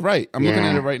God, you're right. I'm looking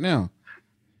at it right now.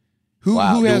 Who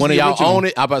has one of y'all original? own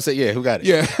it? I'm about to say, yeah, who got it?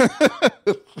 Yeah.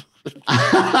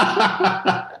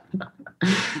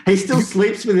 He still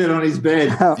sleeps with it on his bed.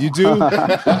 You do?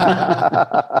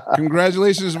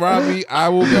 Congratulations, Robbie. I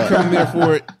will be coming there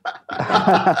for it.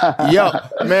 Yo,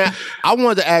 man, I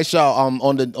wanted to ask y'all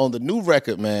on the new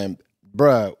record, man,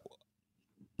 bruh,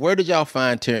 where did y'all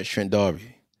find Terrence Trent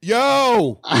D'Arby?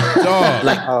 Yo, dog.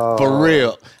 Like for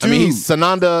real. I mean, he's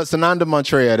Sananda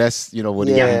Montreya. That's what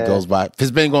he goes by.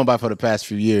 It's been going by for the past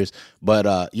few years. But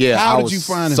How I did was you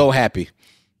find him? so happy.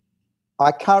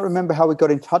 I can't remember how we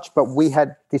got in touch, but we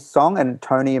had this song, and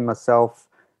Tony and myself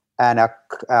and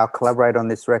our collaborator on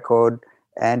this record,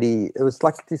 Andy, it was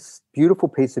like this beautiful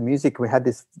piece of music. We had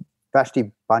this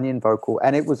Vashti Bunyan vocal,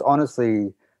 and it was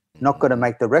honestly not going to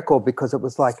make the record because it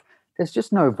was like there's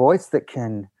just no voice that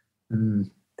can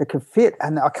fit.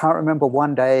 And I can't remember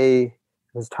one day, it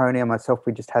was Tony and myself,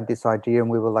 we just had this idea,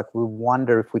 and we were like, we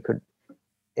wonder if we could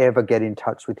ever get in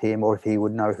touch with him or if he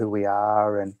would know who we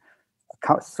are. And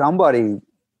somebody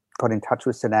got in touch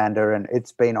with Sananda, and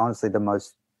it's been honestly the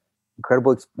most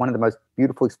incredible, one of the most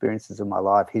beautiful experiences of my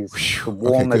life. He's the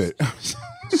warmest. Okay,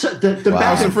 So the I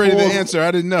back was and afraid of the forth- answer.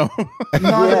 I didn't know.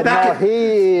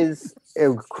 He is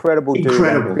incredible dude.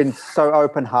 Incredible. And been so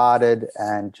open-hearted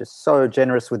and just so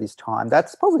generous with his time.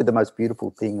 That's probably the most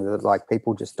beautiful thing, that like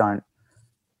people just don't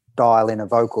dial in a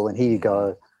vocal and here you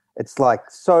go. It's like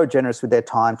so generous with their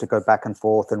time to go back and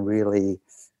forth and really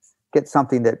get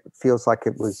something that feels like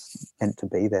it was meant to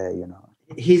be there,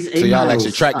 His So y'all emails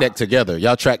actually tracked that together.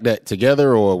 Y'all tracked that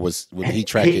together, or would he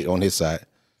track it on his side?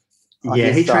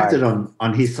 He tracked it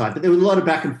on his side, but there was a lot of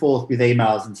back and forth with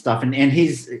emails and stuff. And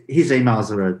his emails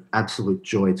are an absolute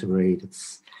joy to read.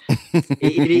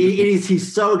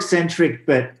 He's so eccentric,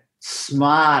 but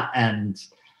smart and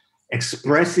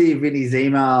expressive in his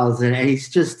emails. And he's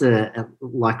just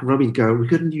like Robbie'd go, we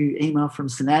got a new email from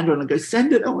Sananda, and I go,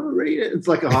 send it. I want to read it. It's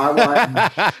like a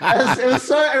highlight. It was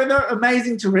so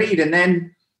amazing to read. And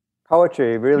then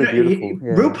poetry, really beautiful.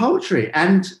 Real poetry.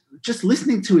 And just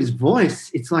listening to his voice,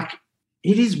 it's like,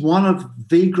 it is one of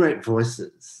the great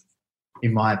voices,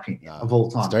 in my opinion, of all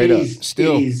time. Straight up.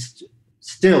 Still. It is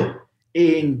still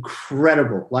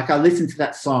incredible. Like, I listen to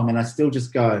that song and I still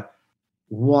just go,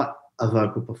 what a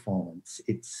vocal performance.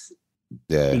 It's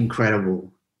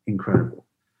incredible.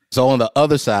 So on the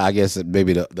other side, I guess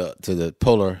maybe to the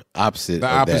polar opposite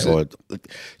of that, or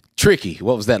Tricky.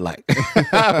 What was that like?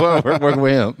 Working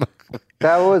with him.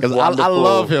 That was Because I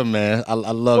love him, man. I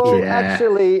love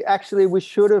Tricky. Actually, we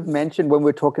should have mentioned when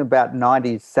we're talking about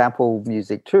 90s sample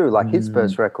music too, like his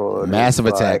first record. Massive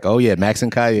Attack. Oh yeah, Max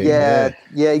and Kanye.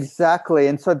 Yeah, exactly.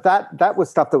 And so that was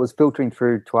stuff that was filtering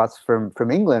through to us from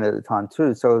England at the time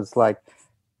too. So it was like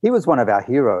he was one of our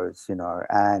heroes, you know,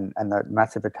 and the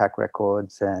Massive Attack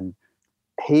Records, and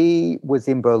he was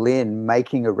in Berlin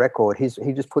making a record.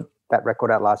 He just put that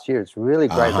record out last year. It's a really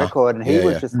great record, and he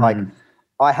was just like,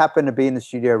 I happen to be in the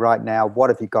studio right now. What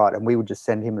have you got? And we would just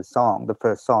send him a song, the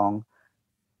first song.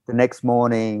 The next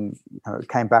morning,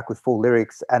 came back with full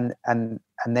lyrics, and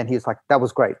then he was like, "That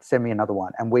was great. Send me another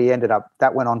one." And we ended up,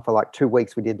 that went on for like 2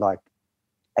 weeks. We did like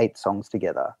 8 songs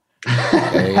together.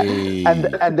 Hey.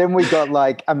 And then we got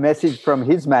like a message from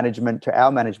his management to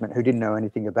our management, who didn't know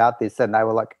anything about this, and they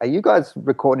were like, "Are you guys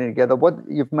recording together? What,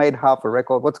 you've made half a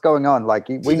record? What's going on? Like,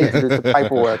 we need to do some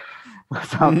paperwork or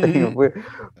something."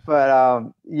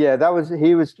 But yeah,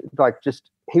 he was like,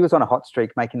 he was on a hot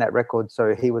streak making that record,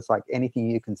 so he was like, anything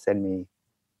you can send me,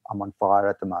 I'm on fire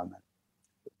at the moment.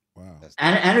 Wow.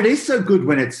 And it is so good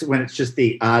when it's just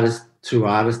the artist to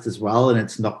artist as well, and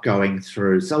it's not going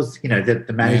through. So the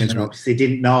management obviously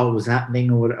didn't know it was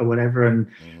happening or whatever, and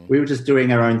we were just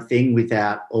doing our own thing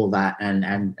without all that.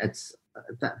 And that's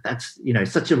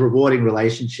such a rewarding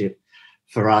relationship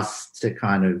for us to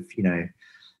kind of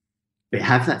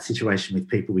have that situation with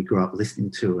people we grew up listening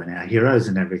to and our heroes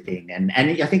and everything. And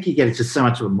I think you get just so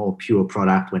much of a more pure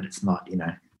product when it's not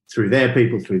through their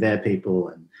people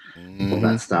and all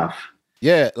that stuff.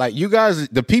 Yeah, like you guys,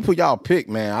 the people y'all pick,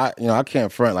 man, I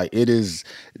can't front. Like, it is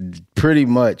pretty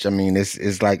much, I mean,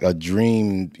 it's like a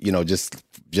dream,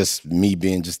 just me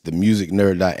being just the music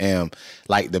nerd that I am.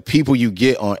 Like, the people you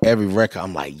get on every record,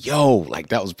 I'm like, yo, like,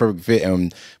 that was a perfect fit.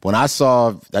 And when I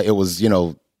saw that it was,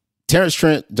 Terrence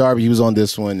Trent D'Arby, he was on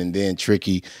this one, and then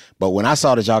Tricky. But when I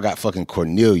saw that y'all got fucking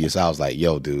Cornelius, I was like,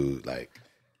 yo, dude, like,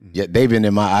 yeah, they've been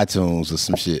in my iTunes or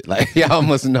some shit. Like, y'all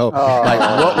must know. Like,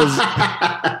 what was?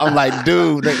 I'm like,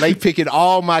 dude, they picking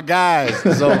all my guys.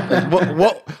 So,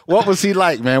 what was he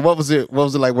like, man? What was it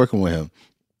like working with him?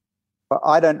 But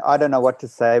I don't know what to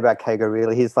say about Kago,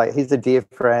 really. He's a dear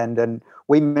friend, and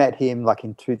we met him like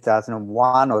in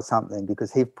 2001 or something,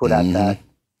 because he put out that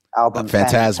album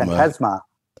Phantasma.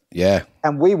 Yeah.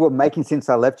 And we were making Since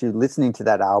I Left You, listening to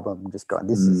that album, just going,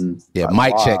 this is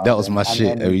Mic Check, that was my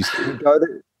shit.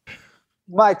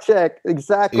 Mic Check,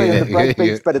 exactly. And the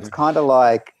breakbeats, but it's kind of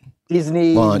like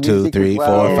Disney. 1, 2, 3, 4,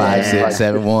 5, 6,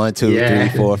 7. 1, 2, 3,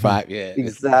 4, 5. Yeah.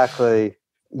 Exactly.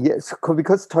 Yes,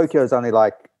 because Tokyo's only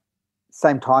like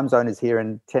same time zone as here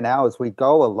in 10 hours, we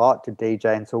go a lot to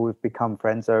DJ, and so we've become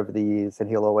friends over the years, and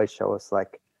he'll always show us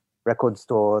like record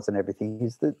stores and everything.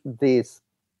 He's the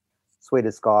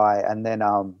sweetest guy. And then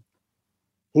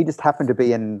he just happened to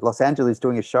be in Los Angeles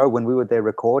doing a show when we were there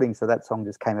recording, so that song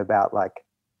just came about like.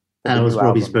 And it was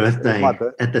Robbie's birthday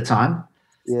at the time.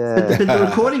 Yeah. But the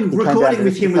recording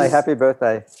with him was happy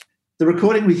birthday. The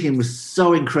recording with him was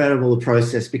so incredible, the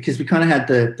process, because we kind of had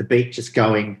the beat just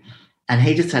going, and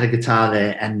he just had a guitar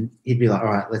there, and he'd be like,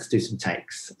 all right, let's do some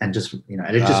takes, and just and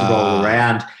it just roll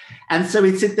around. And so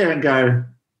we'd sit there and go,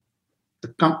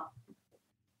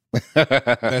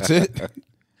 that's it.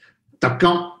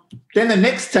 Then the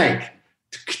next take.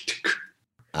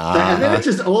 And then it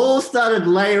just all started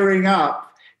layering up.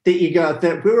 That you got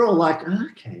that we were all like,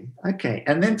 okay.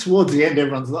 And then towards the end,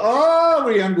 everyone's like, oh,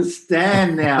 we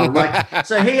understand now. Like,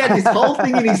 so he had this whole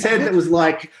thing in his head that was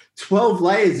like 12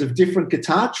 layers of different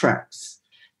guitar tracks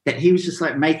that he was just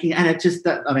like making. And it just,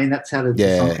 that's how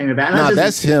the song came about. No,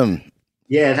 that's him.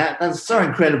 Yeah, that was so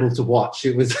incredible to watch.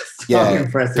 It was so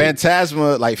impressive.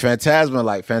 Phantasma,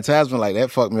 that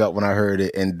fucked me up when I heard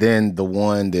it. And then the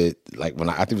one that, like, when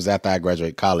I think it was after I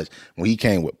graduated college, when he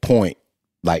came with Point.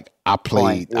 Like, I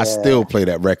still play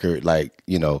that record. Like,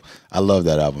 I love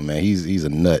that album, man. He's a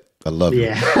nut. I love it.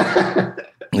 Yeah.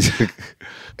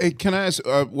 Hey, can I ask,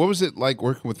 what was it like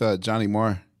working with Johnny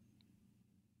Marr?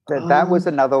 That was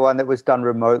another one that was done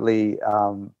remotely.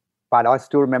 But I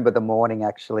still remember the morning,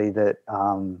 actually, that...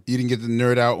 you didn't get to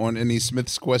nerd out on any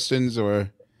Smith's questions, or...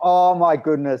 Oh, my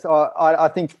goodness. I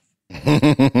think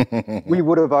we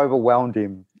would have overwhelmed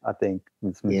him, I think,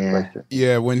 with Smith's question.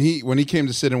 Yeah, when he came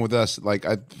to sit in with us, like,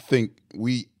 I think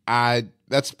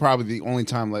that's probably the only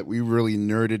time, like, we really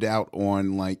nerded out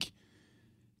on, like,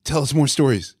 tell us more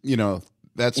stories,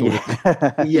 that sort of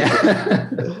thing. Yeah.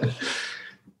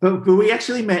 But we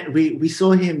actually met, we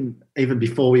saw him even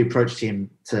before we approached him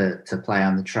to play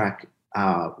on the track.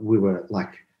 We were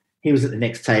like, he was at the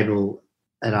next table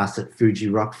at us at Fuji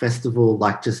Rock Festival,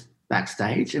 like just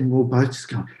backstage, and we were both just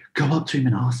going, go up to him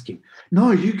and ask him.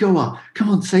 No, you go up. Come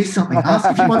on, say something.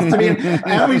 Ask if he wants to be in.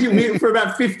 And we for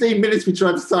about 15 minutes, we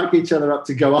tried to psych each other up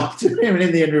to go up to him, and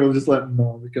in the end, we were just like,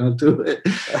 no, we can't do it.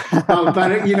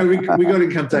 But we got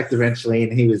in contact eventually,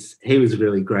 and he was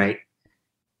really great.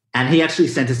 And he actually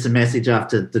sent us a message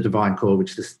after The Divine Call,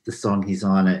 which is the song he's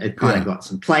on. It kind of got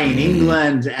some play in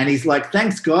England. And he's like,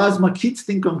 thanks, guys. My kids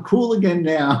think I'm cool again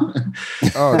now.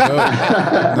 Oh, dope.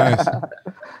 Nice.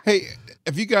 Hey,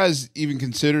 have you guys even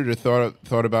considered or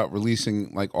thought about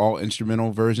releasing like all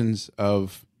instrumental versions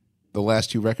of the last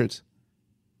 2 records?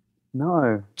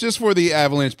 No. Just for the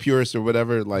Avalanche purists or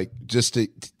whatever, like just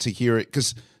to hear it.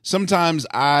 Because sometimes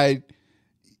I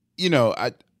know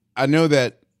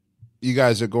that you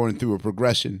guys are going through a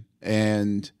progression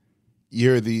and you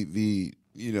hear the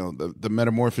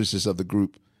metamorphosis of the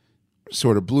group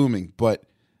sort of blooming, but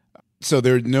so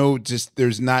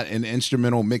there's not an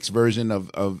instrumental mixed version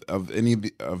of any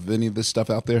of this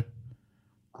stuff out there.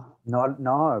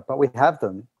 No, but we have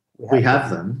them. We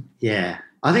have them. Yeah,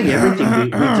 I think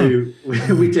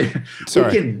everything we do.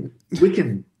 Sorry. We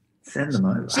can send them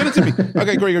over. Send it to me.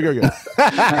 Okay, great. Right.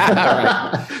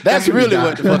 That's really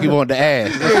what the fuck you wanted to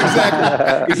ask. Yeah,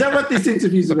 exactly. Is that what this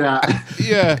interview's about?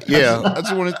 Yeah. I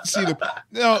just wanted to see them.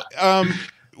 No,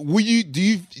 do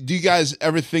you guys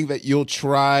ever think that you'll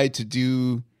try to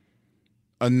do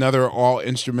another all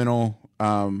instrumental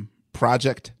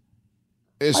project?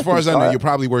 As far as I know, you're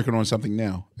probably working on something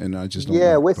now, and I just don't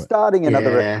know. We're starting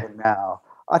another record now.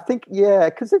 I think,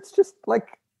 because it's just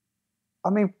like, I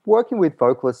mean, working with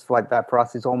vocalists like that for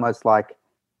us is almost like,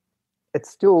 it's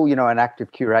still, an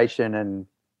active curation and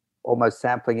almost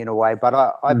sampling in a way. But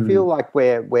I feel like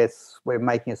we're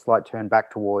making a slight turn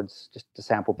back towards just a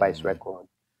sample-based record.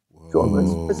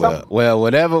 Well,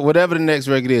 whatever the next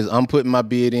record is, I'm putting my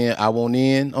bid in. I won't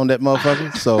in on that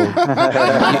motherfucker. So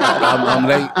I'm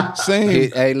late.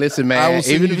 Same. Hey, listen, man.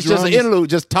 Even if it's just an interlude,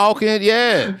 just talking,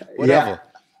 whatever. Yeah.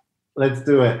 Let's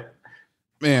do it,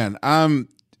 man.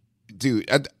 Dude,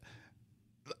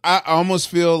 I almost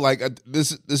feel like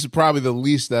this is probably the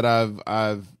least that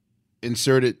I've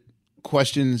inserted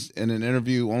questions in an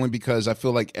interview, only because I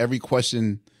feel like every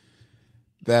question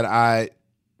that I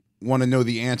want to know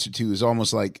the answer to is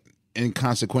almost like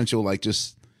inconsequential, like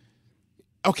just,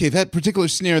 okay, that particular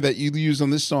snare that you use on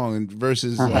this song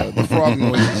versus the frog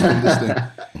noises from this thing.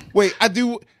 Wait, I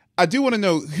do want to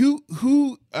know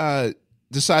who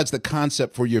decides the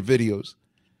concept for your videos.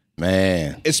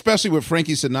 Man, especially with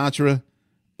Frankie Sinatra,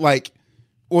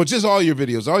 or just all your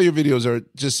videos. All your videos are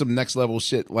just some next level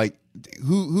shit. Like,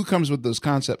 who comes with those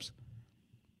concepts?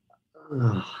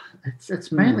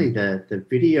 It's mainly the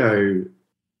video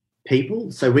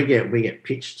people. So we get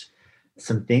pitched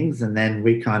some things, and then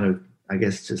we kind of, I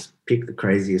guess, just pick the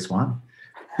craziest one.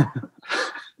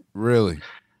 Really?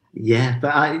 Yeah,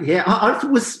 but I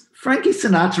was Frankie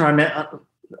Sinatra. I met.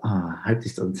 I hope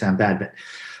this doesn't sound bad, but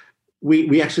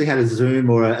we actually had a Zoom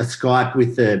or a Skype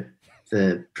with the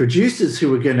producers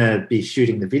who were going to be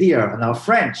shooting the video, and they were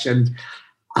French, and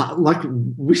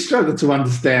we struggled to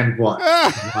understand what.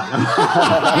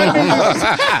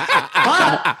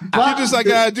 But you're just like,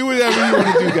 do whatever you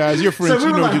want to do, guys. You're French. So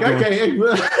we were what you're doing.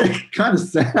 It kind of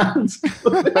sounds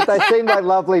good. But they seem like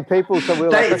lovely people, so we were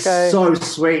like, okay. So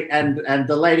sweet, and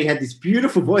the lady had this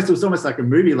beautiful voice. It was almost like a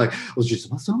movie. Like, it was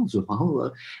just my songs, and we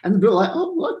were like,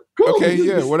 oh my god,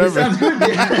 okay, whatever. This sounds good.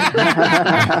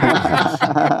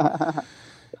 Yeah.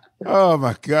 Oh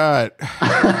my god!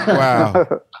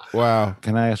 Wow.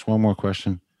 Can I ask one more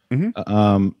question?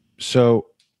 Mm-hmm. So,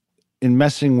 in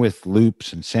messing with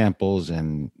loops and samples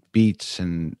and beats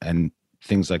and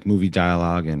things like movie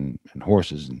dialogue and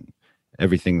horses and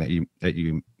everything that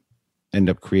you end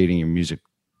up creating your music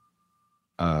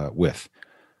with,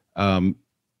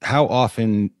 how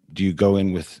often do you go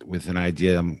in with an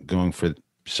idea? I'm going for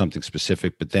something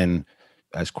specific, but then,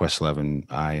 as Questlove and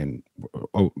I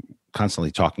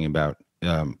constantly talking about,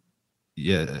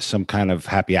 some kind of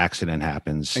happy accident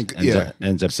happens,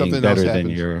 ends up being better than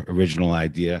your original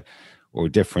idea or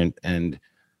different. And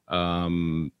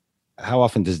how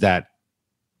often does that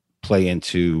play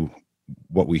into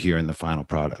what we hear in the final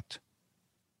product?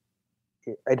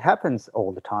 It happens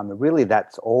all the time. Really,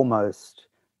 that's almost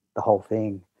the whole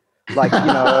thing. Like,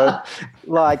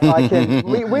 like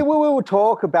we will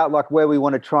talk about like where we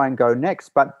want to try and go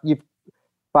next, but you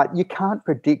can't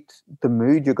predict the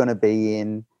mood you're going to be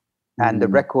in and the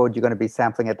record you're going to be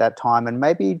sampling at that time, and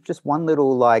maybe just one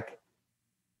little like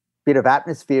bit of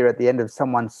atmosphere at the end of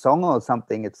someone's song or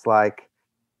something. It's like,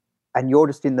 and you're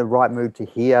just in the right mood to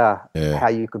hear how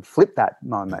you could flip that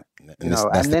moment.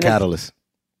 That's the catalyst.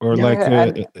 Or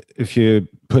if you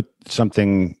put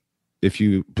something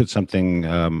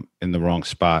in the wrong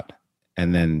spot,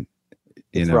 and then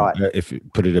if you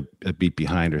put it a beat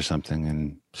behind or something,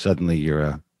 and suddenly you're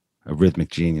a rhythmic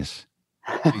genius.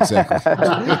 Exactly.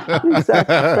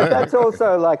 Exactly. But that's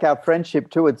also like our friendship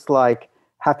too. It's like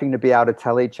having to be able to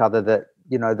tell each other that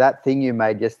you know, that thing you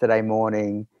made yesterday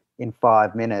morning in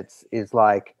 5 minutes is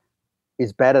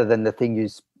better than the thing you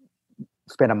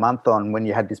spent a month on when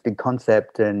you had this big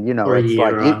concept. And, you know, Or a it's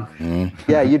year like, on.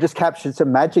 yeah, you just captured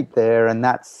some magic there, and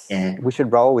we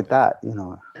should roll with that, you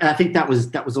know. And I think that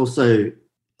was also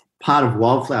part of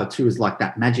Wildflower too, is like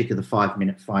that magic of the 5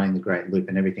 minute finding the great loop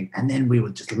and everything. And then we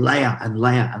would just layer and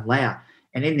layer and layer.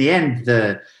 And in the end,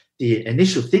 the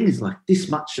initial thing is like this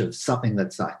much of something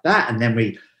that's like that. And then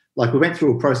we went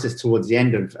through a process towards the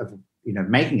end of you know,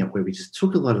 making it where we just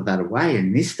took a lot of that away,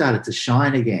 and this started to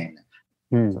shine again.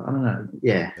 So, I don't know.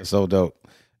 Yeah. That's so dope.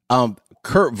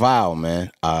 Kurt Vile,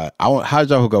 man. How did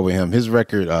y'all hook up with him? His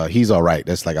record, He's All Right.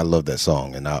 That's like, I love that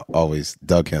song, and I always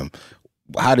dug him.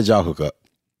 How did y'all hook up?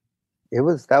 That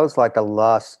was like the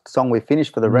last song we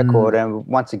finished for the record, and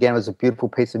once again, it was a beautiful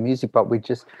piece of music. But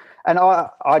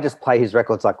I just play his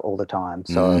records like all the time,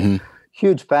 so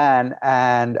huge fan.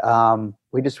 And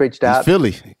we just reached out.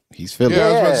 He's Philly. Yeah,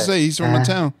 I was about to say he's from my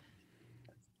town.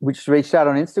 We just reached out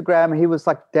on Instagram. He was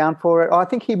like down for it. I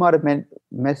think he might have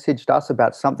messaged us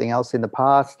about something else in the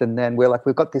past, and then we're like,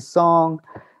 we've got this song,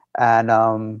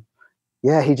 and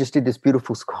he just did this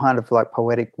beautiful kind of like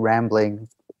poetic, rambling,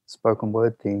 spoken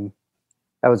word thing.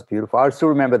 That was beautiful. I still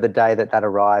remember the day that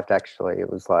arrived. Actually, it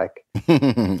was like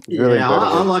really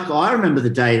I remember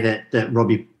the day that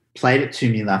Robbie played it to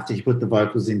me after he put the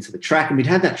vocals into the track, and we'd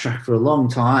had that track for a long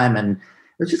time, and it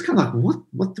was just kind of like,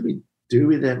 what do we do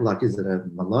with it? Like, is it a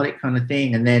melodic kind of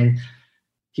thing? And then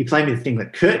he played me the thing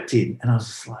that Kurt did, and I was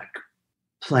just like,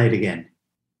 play it again.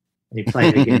 And he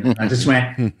played it again. And I just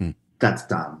went, that's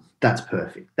done. That's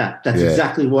perfect. That's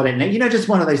exactly what it needs. You know, just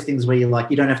one of those things where you're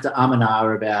like, you don't have to and ah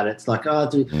about it. It's like,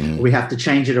 we have to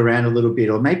change it around a little bit,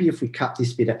 or maybe if we cut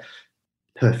this bit out.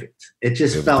 Perfect. It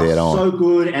just felt so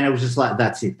good, and it was just like,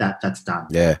 that's it. That's done.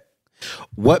 Yeah.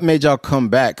 What made y'all come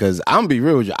back? Because I'm gonna be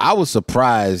real with you, I was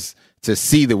surprised to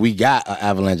see that we got an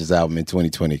Avalanches album in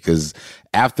 2020, because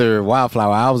after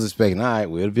Wildflower, I was expecting, all right,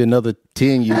 well, it'll be another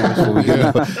 10 years before we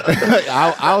get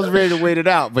I was ready to wait it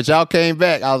out, but y'all came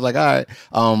back. I was like, all right,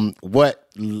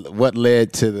 what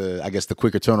led to the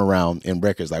quicker turnaround in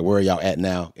records? Like, where are y'all at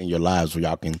now in your lives where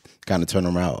y'all can kind of turn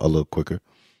them around a little quicker?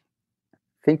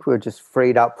 I think we were just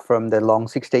freed up from the long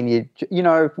 16-year, you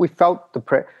know, we felt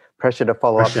the pressure to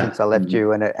follow up since I left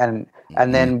you. And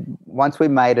then once we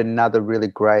made another really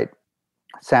great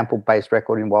sample-based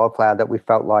record in Wildflower that we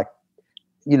felt like,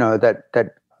 you know, that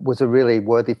was a really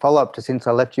worthy follow-up to Since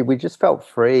I Left You, we just felt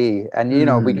free. And, you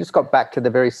know, we just got back to the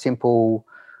very simple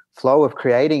flow of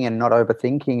creating and not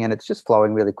overthinking, and it's just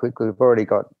flowing really quickly. We've already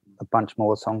got a bunch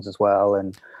more songs as well.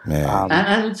 And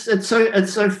it's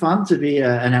so fun to be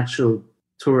an actual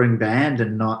touring band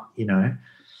and not, you know,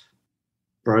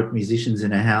 broke musicians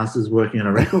in our houses working on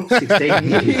a record for 16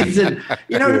 years. And,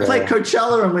 you know, we play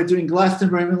Coachella and we're doing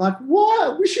Glastonbury and we're like,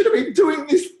 what? We should have been doing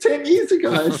this 10 years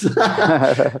ago. So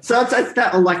it's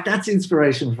that, like, that's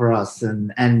inspiration for us.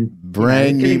 And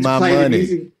bring me my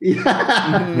money.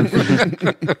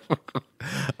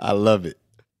 I love it.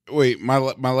 Wait, my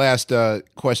last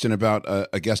question about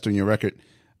a guest on your record.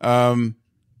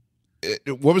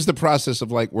 What was the process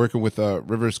of like working with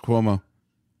Rivers Cuomo?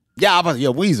 Yeah,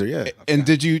 Weezer, yeah. And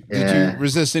did you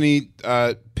resist any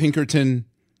Pinkerton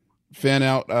fan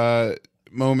out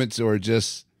moments, or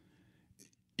just,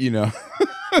 you know?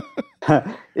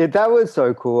 That was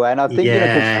so cool, and I think you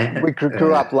know, 'cause we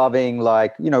grew up loving,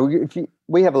 like, you know,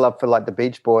 we have a love for like the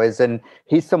Beach Boys, and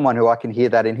he's someone who I can hear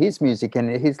that in his music,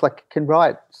 and he's like can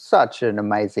write such an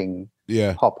amazing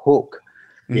pop hook.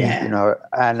 Yeah, you know,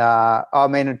 and I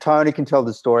mean, Tony can tell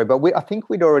the story, but I think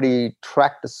we'd already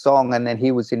tracked the song, and then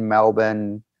he was in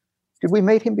Melbourne. Did we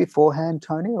meet him beforehand,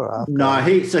 Tony, or after? No,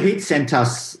 he'd sent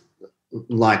us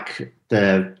like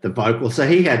the vocal. So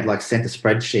he had like sent a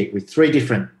spreadsheet with 3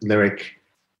 different lyric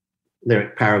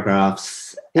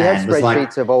paragraphs. He had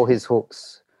spreadsheets of all his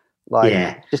hooks, like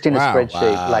just in a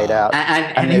spreadsheet laid out.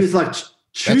 And he was like,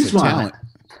 choose one. Talent.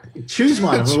 Choose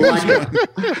one. We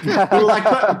were like,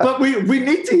 but we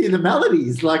need to hear the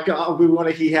melodies. Like, we want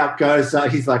to hear how it goes. So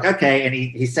he's like, okay, and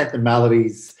he sent the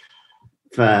melodies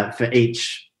for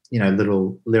each, you know,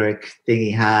 little lyric thing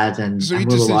he had. And so he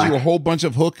just sent you a whole bunch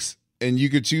of hooks, and you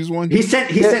could choose one. He sent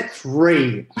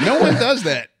 3. No one does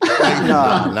that.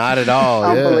 No, not at all.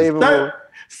 Unbelievable. Yeah.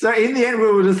 So in the end, we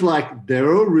were just like,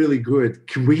 they're all really good.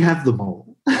 Can we have them all?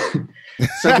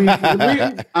 So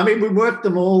we worked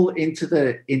them all into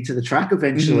the track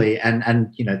eventually,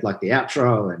 and you know, like the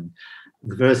outro and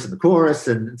the verse and the chorus,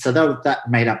 and so that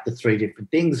made up the 3 different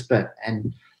things.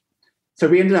 So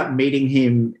we ended up meeting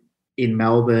him in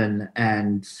Melbourne,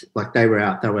 and like they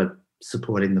were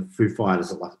supporting the Foo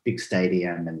Fighters at like a big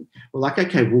stadium, and we're like,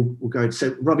 okay, we'll go.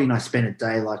 So Robbie and I spent a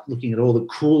day like looking at all the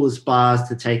coolest bars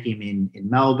to take him in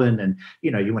Melbourne, and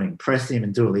you want to impress him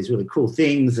and do all these really cool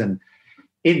things. And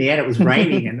in the end, it was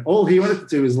raining, and all he wanted to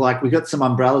do was like, we got some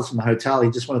umbrellas from the hotel.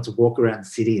 He just wanted to walk around the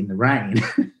city in the rain.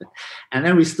 And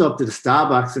then we stopped at a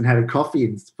Starbucks and had a coffee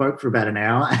and spoke for about an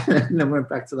hour, and then went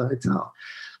back to the hotel.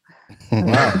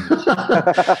 Wow.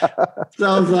 So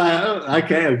I was like, oh,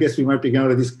 okay, I guess we won't be going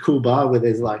to this cool bar where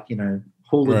there's like,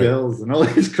 hula girls and all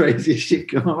this crazy shit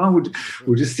going on.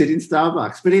 We'll just sit in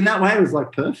Starbucks. But in that way, it was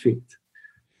like perfect.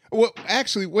 Well,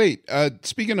 actually, wait.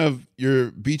 Speaking of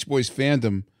your Beach Boys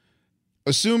fandom,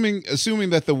 assuming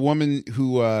that the woman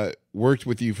who worked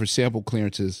with you for sample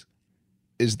clearances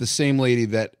is the same lady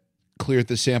that cleared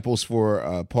the samples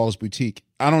for Paul's Boutique.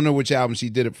 I don't know which album she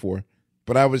did it for,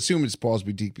 but I would assume it's Paul's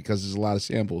Boutique because there's a lot of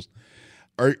samples.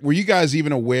 Were you guys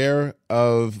even aware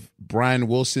of Brian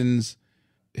Wilson's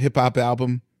hip hop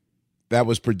album that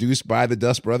was produced by the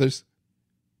Dust Brothers?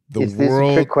 Is this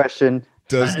a trick question?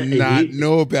 Does not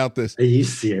know about this. Are you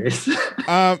serious?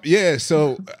 Yeah.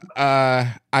 So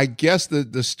I guess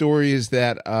the story is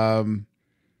that at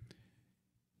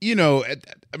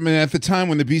the time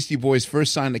when the Beastie Boys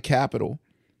first signed to Capitol,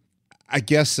 I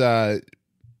guess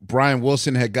Brian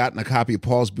Wilson had gotten a copy of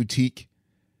Paul's Boutique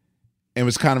and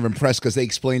was kind of impressed because they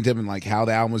explained to him like how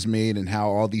the album was made and how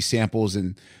all these samples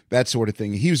and that sort of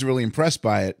thing. He was really impressed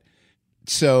by it.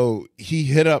 So he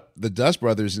hit up the Dust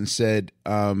Brothers and said,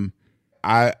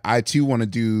 I too want to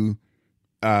do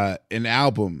an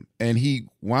album. And he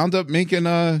wound up making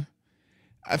I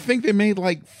think they made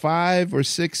like 5 or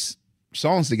 6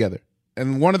 songs together.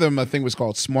 And one of them I think was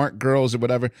called Smart Girls or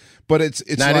whatever. But it's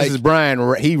now like, this is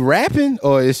Brian. He rapping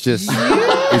or it's just,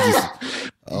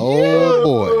 oh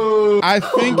boy. I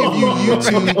think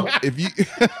if you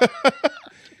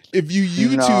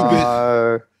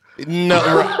YouTube it.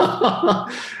 No.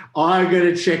 I'm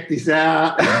gonna check this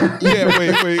out. Yeah,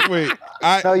 wait.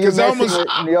 No,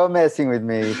 you're messing with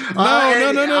me.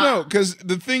 No. Because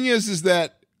the thing is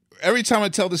that every time I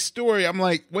tell the story, I'm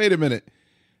like, wait a minute.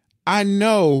 I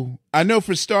know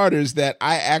for starters that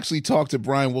I actually talked to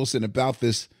Brian Wilson about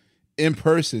this in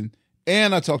person,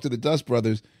 and I talked to the Dust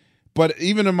Brothers. But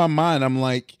even in my mind, I'm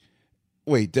like,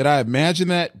 wait, did I imagine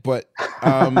that? But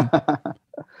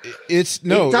it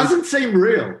doesn't seem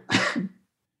real.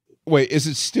 Wait, is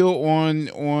it still on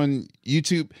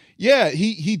YouTube? Yeah,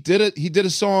 he did it. He did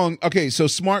a song. Okay, so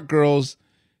Smart Girls.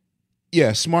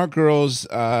 Yeah, Smart Girls.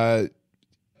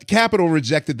 Capitol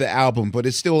rejected the album, but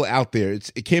it's still out there.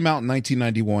 It came out in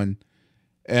 1991,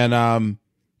 and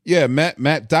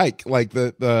Matt Dyke, like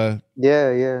the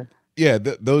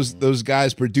those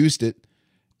guys produced it,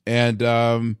 and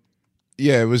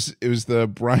it was the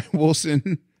Brian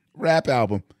Wilson rap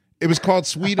album. It was called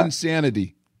Sweet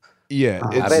Insanity. Yeah,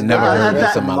 I've never heard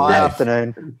this in my life.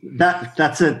 Afternoon.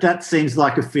 That seems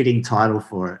like a fitting title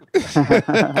for it.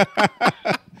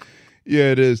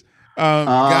 Yeah, it is.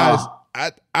 Guys,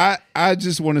 I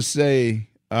just want to say,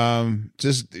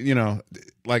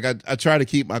 like I try to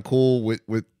keep my cool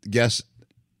with guests,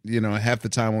 half the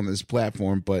time on this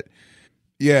platform, but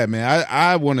yeah, man,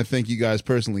 I want to thank you guys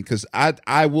personally because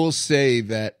I will say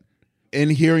that in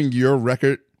hearing your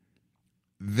record,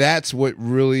 that's what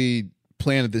really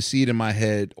planted the seed in my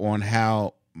head on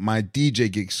how my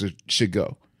DJ gigs should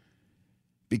go.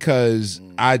 Because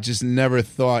I just never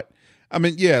thought, I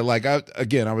mean, yeah, like I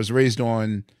was raised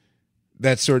on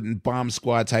that certain Bomb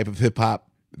Squad type of hip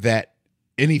hop that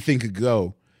anything could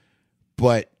go.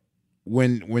 But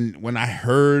when I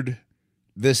heard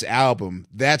this album,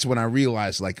 that's when I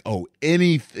realized like, oh,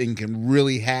 anything can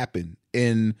really happen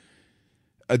in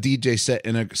a DJ set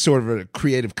in a sort of a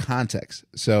creative context.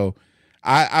 So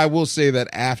I will say that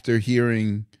after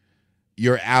hearing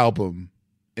your album,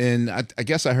 and I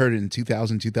guess I heard it in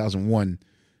 2001,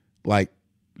 like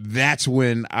that's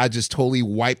when I just totally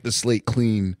wiped the slate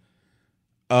clean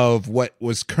of what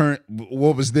was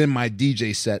then my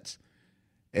DJ sets.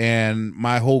 And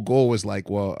my whole goal was like,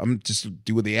 well, I'm just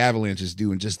do what the Avalanches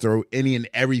do and just throw any and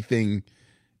everything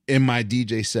in my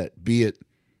DJ set, be it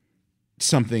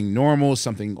something normal,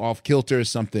 something off kilter,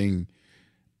 something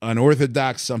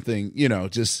unorthodox, something,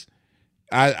 just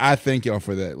I thank y'all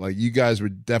for that. Like you guys were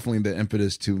definitely the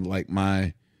impetus to like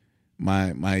my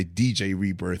DJ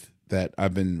rebirth that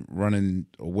I've been running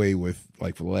away with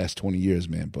like for the last 20 years,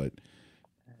 man. But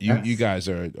you guys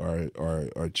are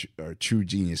true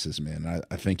geniuses, man.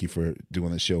 I thank you for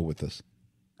doing the show with us.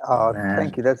 Oh,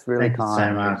 thank you. That's really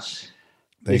kind.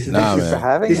 Thank you so much. Thank you for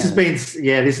having us. This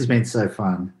has been so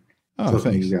fun. Oh,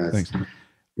 thanks. You guys. Thanks.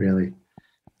 Really.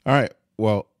 All right.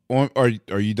 Well,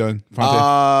 Are you done,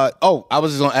 Fonte? I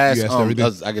was just gonna ask. You asked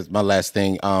everything? I guess my last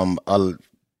thing.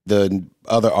 The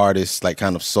other artists, like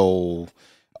kind of soul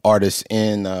artists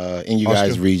in you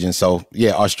guys' region. So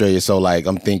yeah, Australia. So like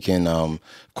I'm thinking, of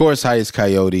course, Highest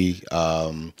Coyote,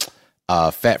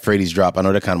 Fat Freddy's Drop. I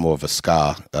know they're kind of more of a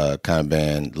ska kind of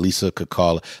band. Lisa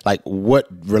Kakala. Like, what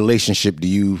relationship do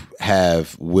you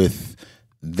have with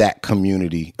that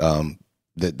community?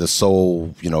 The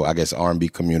soul, I guess R&B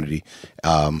community.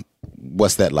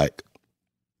 What's that like?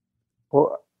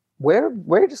 Well,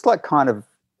 we're just like kind of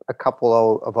a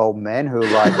couple of old men who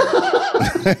like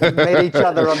meet each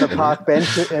other on the park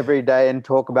bench every day and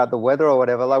talk about the weather or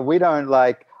whatever. Like, we don't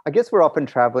like. I guess we're often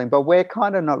traveling, but we're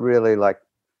kind of not really like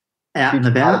out and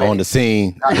about on the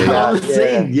scene. On the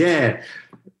scene, yeah.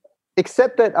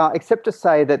 Except to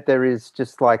say that there is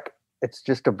just like, it's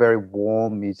just a very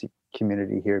warm music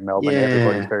community here in Melbourne. Yeah.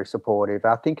 Everybody's very supportive.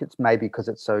 I think it's maybe because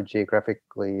it's so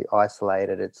geographically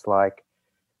isolated. It's like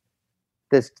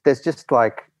there's just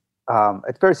like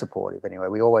it's very supportive anyway.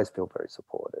 We always feel very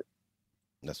supported.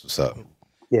 That's what's up.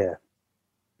 Yeah.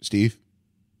 Steve,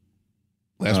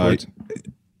 last words.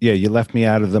 Yeah, you left me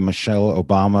out of the Michelle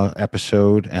Obama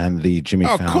episode and the Jimmy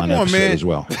Fallon episode as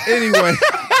well. Anyway.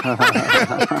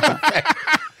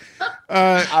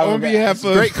 On behalf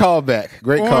of great callback,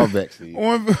 Steve.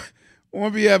 On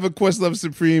behalf of Questlove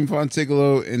Supreme,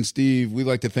 Fontigolo, and Steve, we'd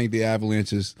like to thank the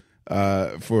Avalanches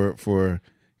for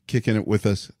kicking it with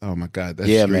us. Oh my God, that's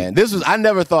great. Man. This was, I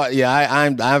never thought. Yeah, I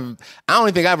don't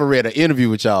even think I ever read an interview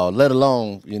with y'all, let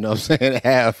alone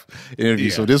half interview.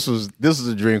 Yeah. So this is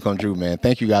a dream come true, man.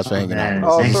 Thank you guys for hanging out.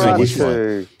 Oh, thanks so much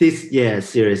fun.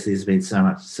 Seriously, it's been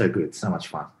so good, so much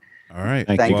fun. All right,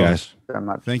 thank you guys so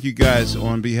much. Thank you guys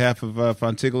on behalf of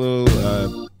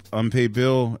Fontigolo, Unpaid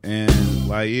Bill, and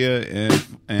Laia,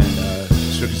 and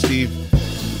Sugar Steve,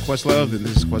 Questlove, and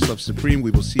this is Questlove Supreme.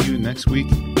 We will see you next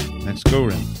week. Next go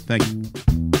round. Thank you.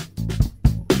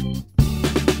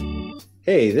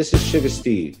 Hey, this is Sugar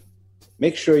Steve.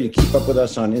 Make sure you keep up with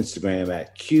us on Instagram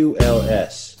at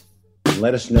QLS and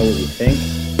let us know what you think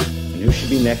and who should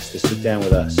be next to sit down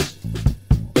with us.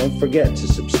 Don't forget to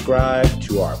subscribe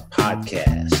to our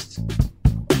podcast.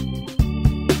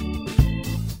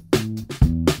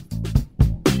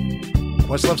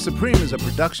 Questlove Supreme is a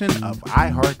production of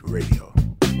iHeartRadio.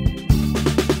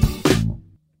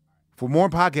 For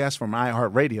more podcasts from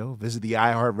iHeartRadio, visit the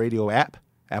iHeartRadio app,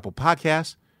 Apple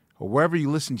Podcasts, or wherever you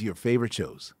listen to your favorite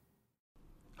shows.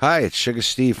 Hi, it's Sugar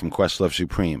Steve from Questlove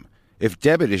Supreme. If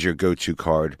debit is your go-to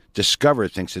card, Discover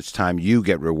thinks it's time you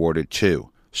get rewarded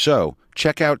too. So,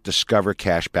 check out Discover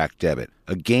Cashback Debit,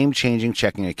 a game-changing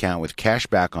checking account with cash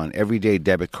back on everyday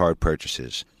debit card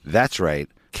purchases. That's right.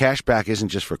 Cashback isn't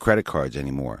just for credit cards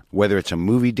anymore. Whether it's a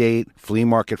movie date, flea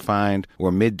market find,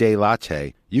 or midday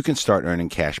latte, you can start earning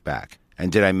cash back.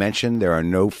 And did I mention there are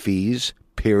no fees,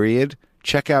 period?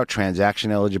 Check out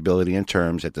transaction eligibility and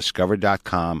terms at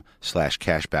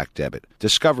discover.com/cashbackdebit.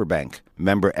 Discover Bank,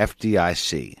 member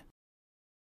FDIC.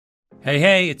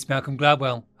 Hey, it's Malcolm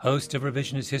Gladwell, host of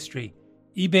Revisionist History.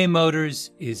 eBay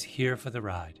Motors is here for the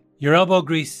ride. Your elbow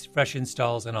grease, fresh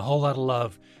installs, and a whole lot of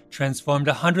love transformed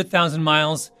 100,000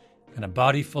 miles and a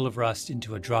body full of rust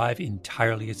into a drive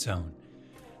entirely its own.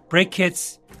 Brake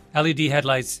kits, LED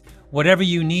headlights, whatever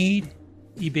you need,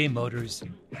 eBay Motors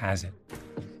has it.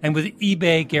 And with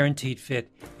eBay Guaranteed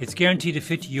Fit, it's guaranteed to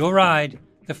fit your ride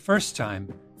the first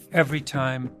time, every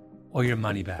time, or your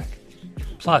money back.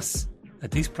 Plus,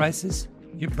 at these prices,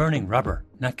 you're burning rubber,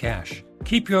 not cash.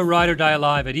 Keep your ride or die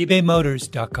alive at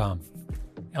ebaymotors.com.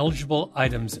 Eligible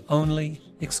items only.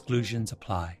 Exclusions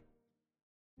apply.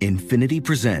 Infiniti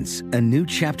presents a new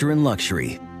chapter in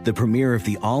luxury, the premiere of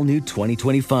the all-new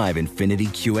 2025 Infiniti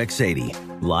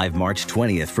QX80, live March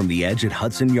 20th from the Edge at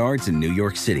Hudson Yards in New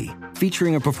York City,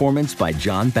 featuring a performance by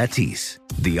John Batiste.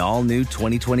 The all-new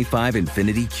 2025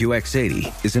 Infiniti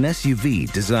QX80 is an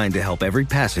SUV designed to help every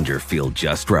passenger feel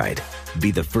just right. Be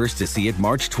the first to see it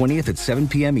March 20th at 7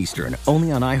 p.m. Eastern,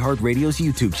 only on iHeartRadio's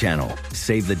YouTube channel.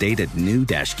 Save the date at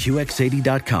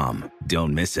new-QX80.com.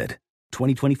 Don't miss it.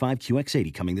 2025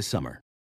 QX80 coming this summer.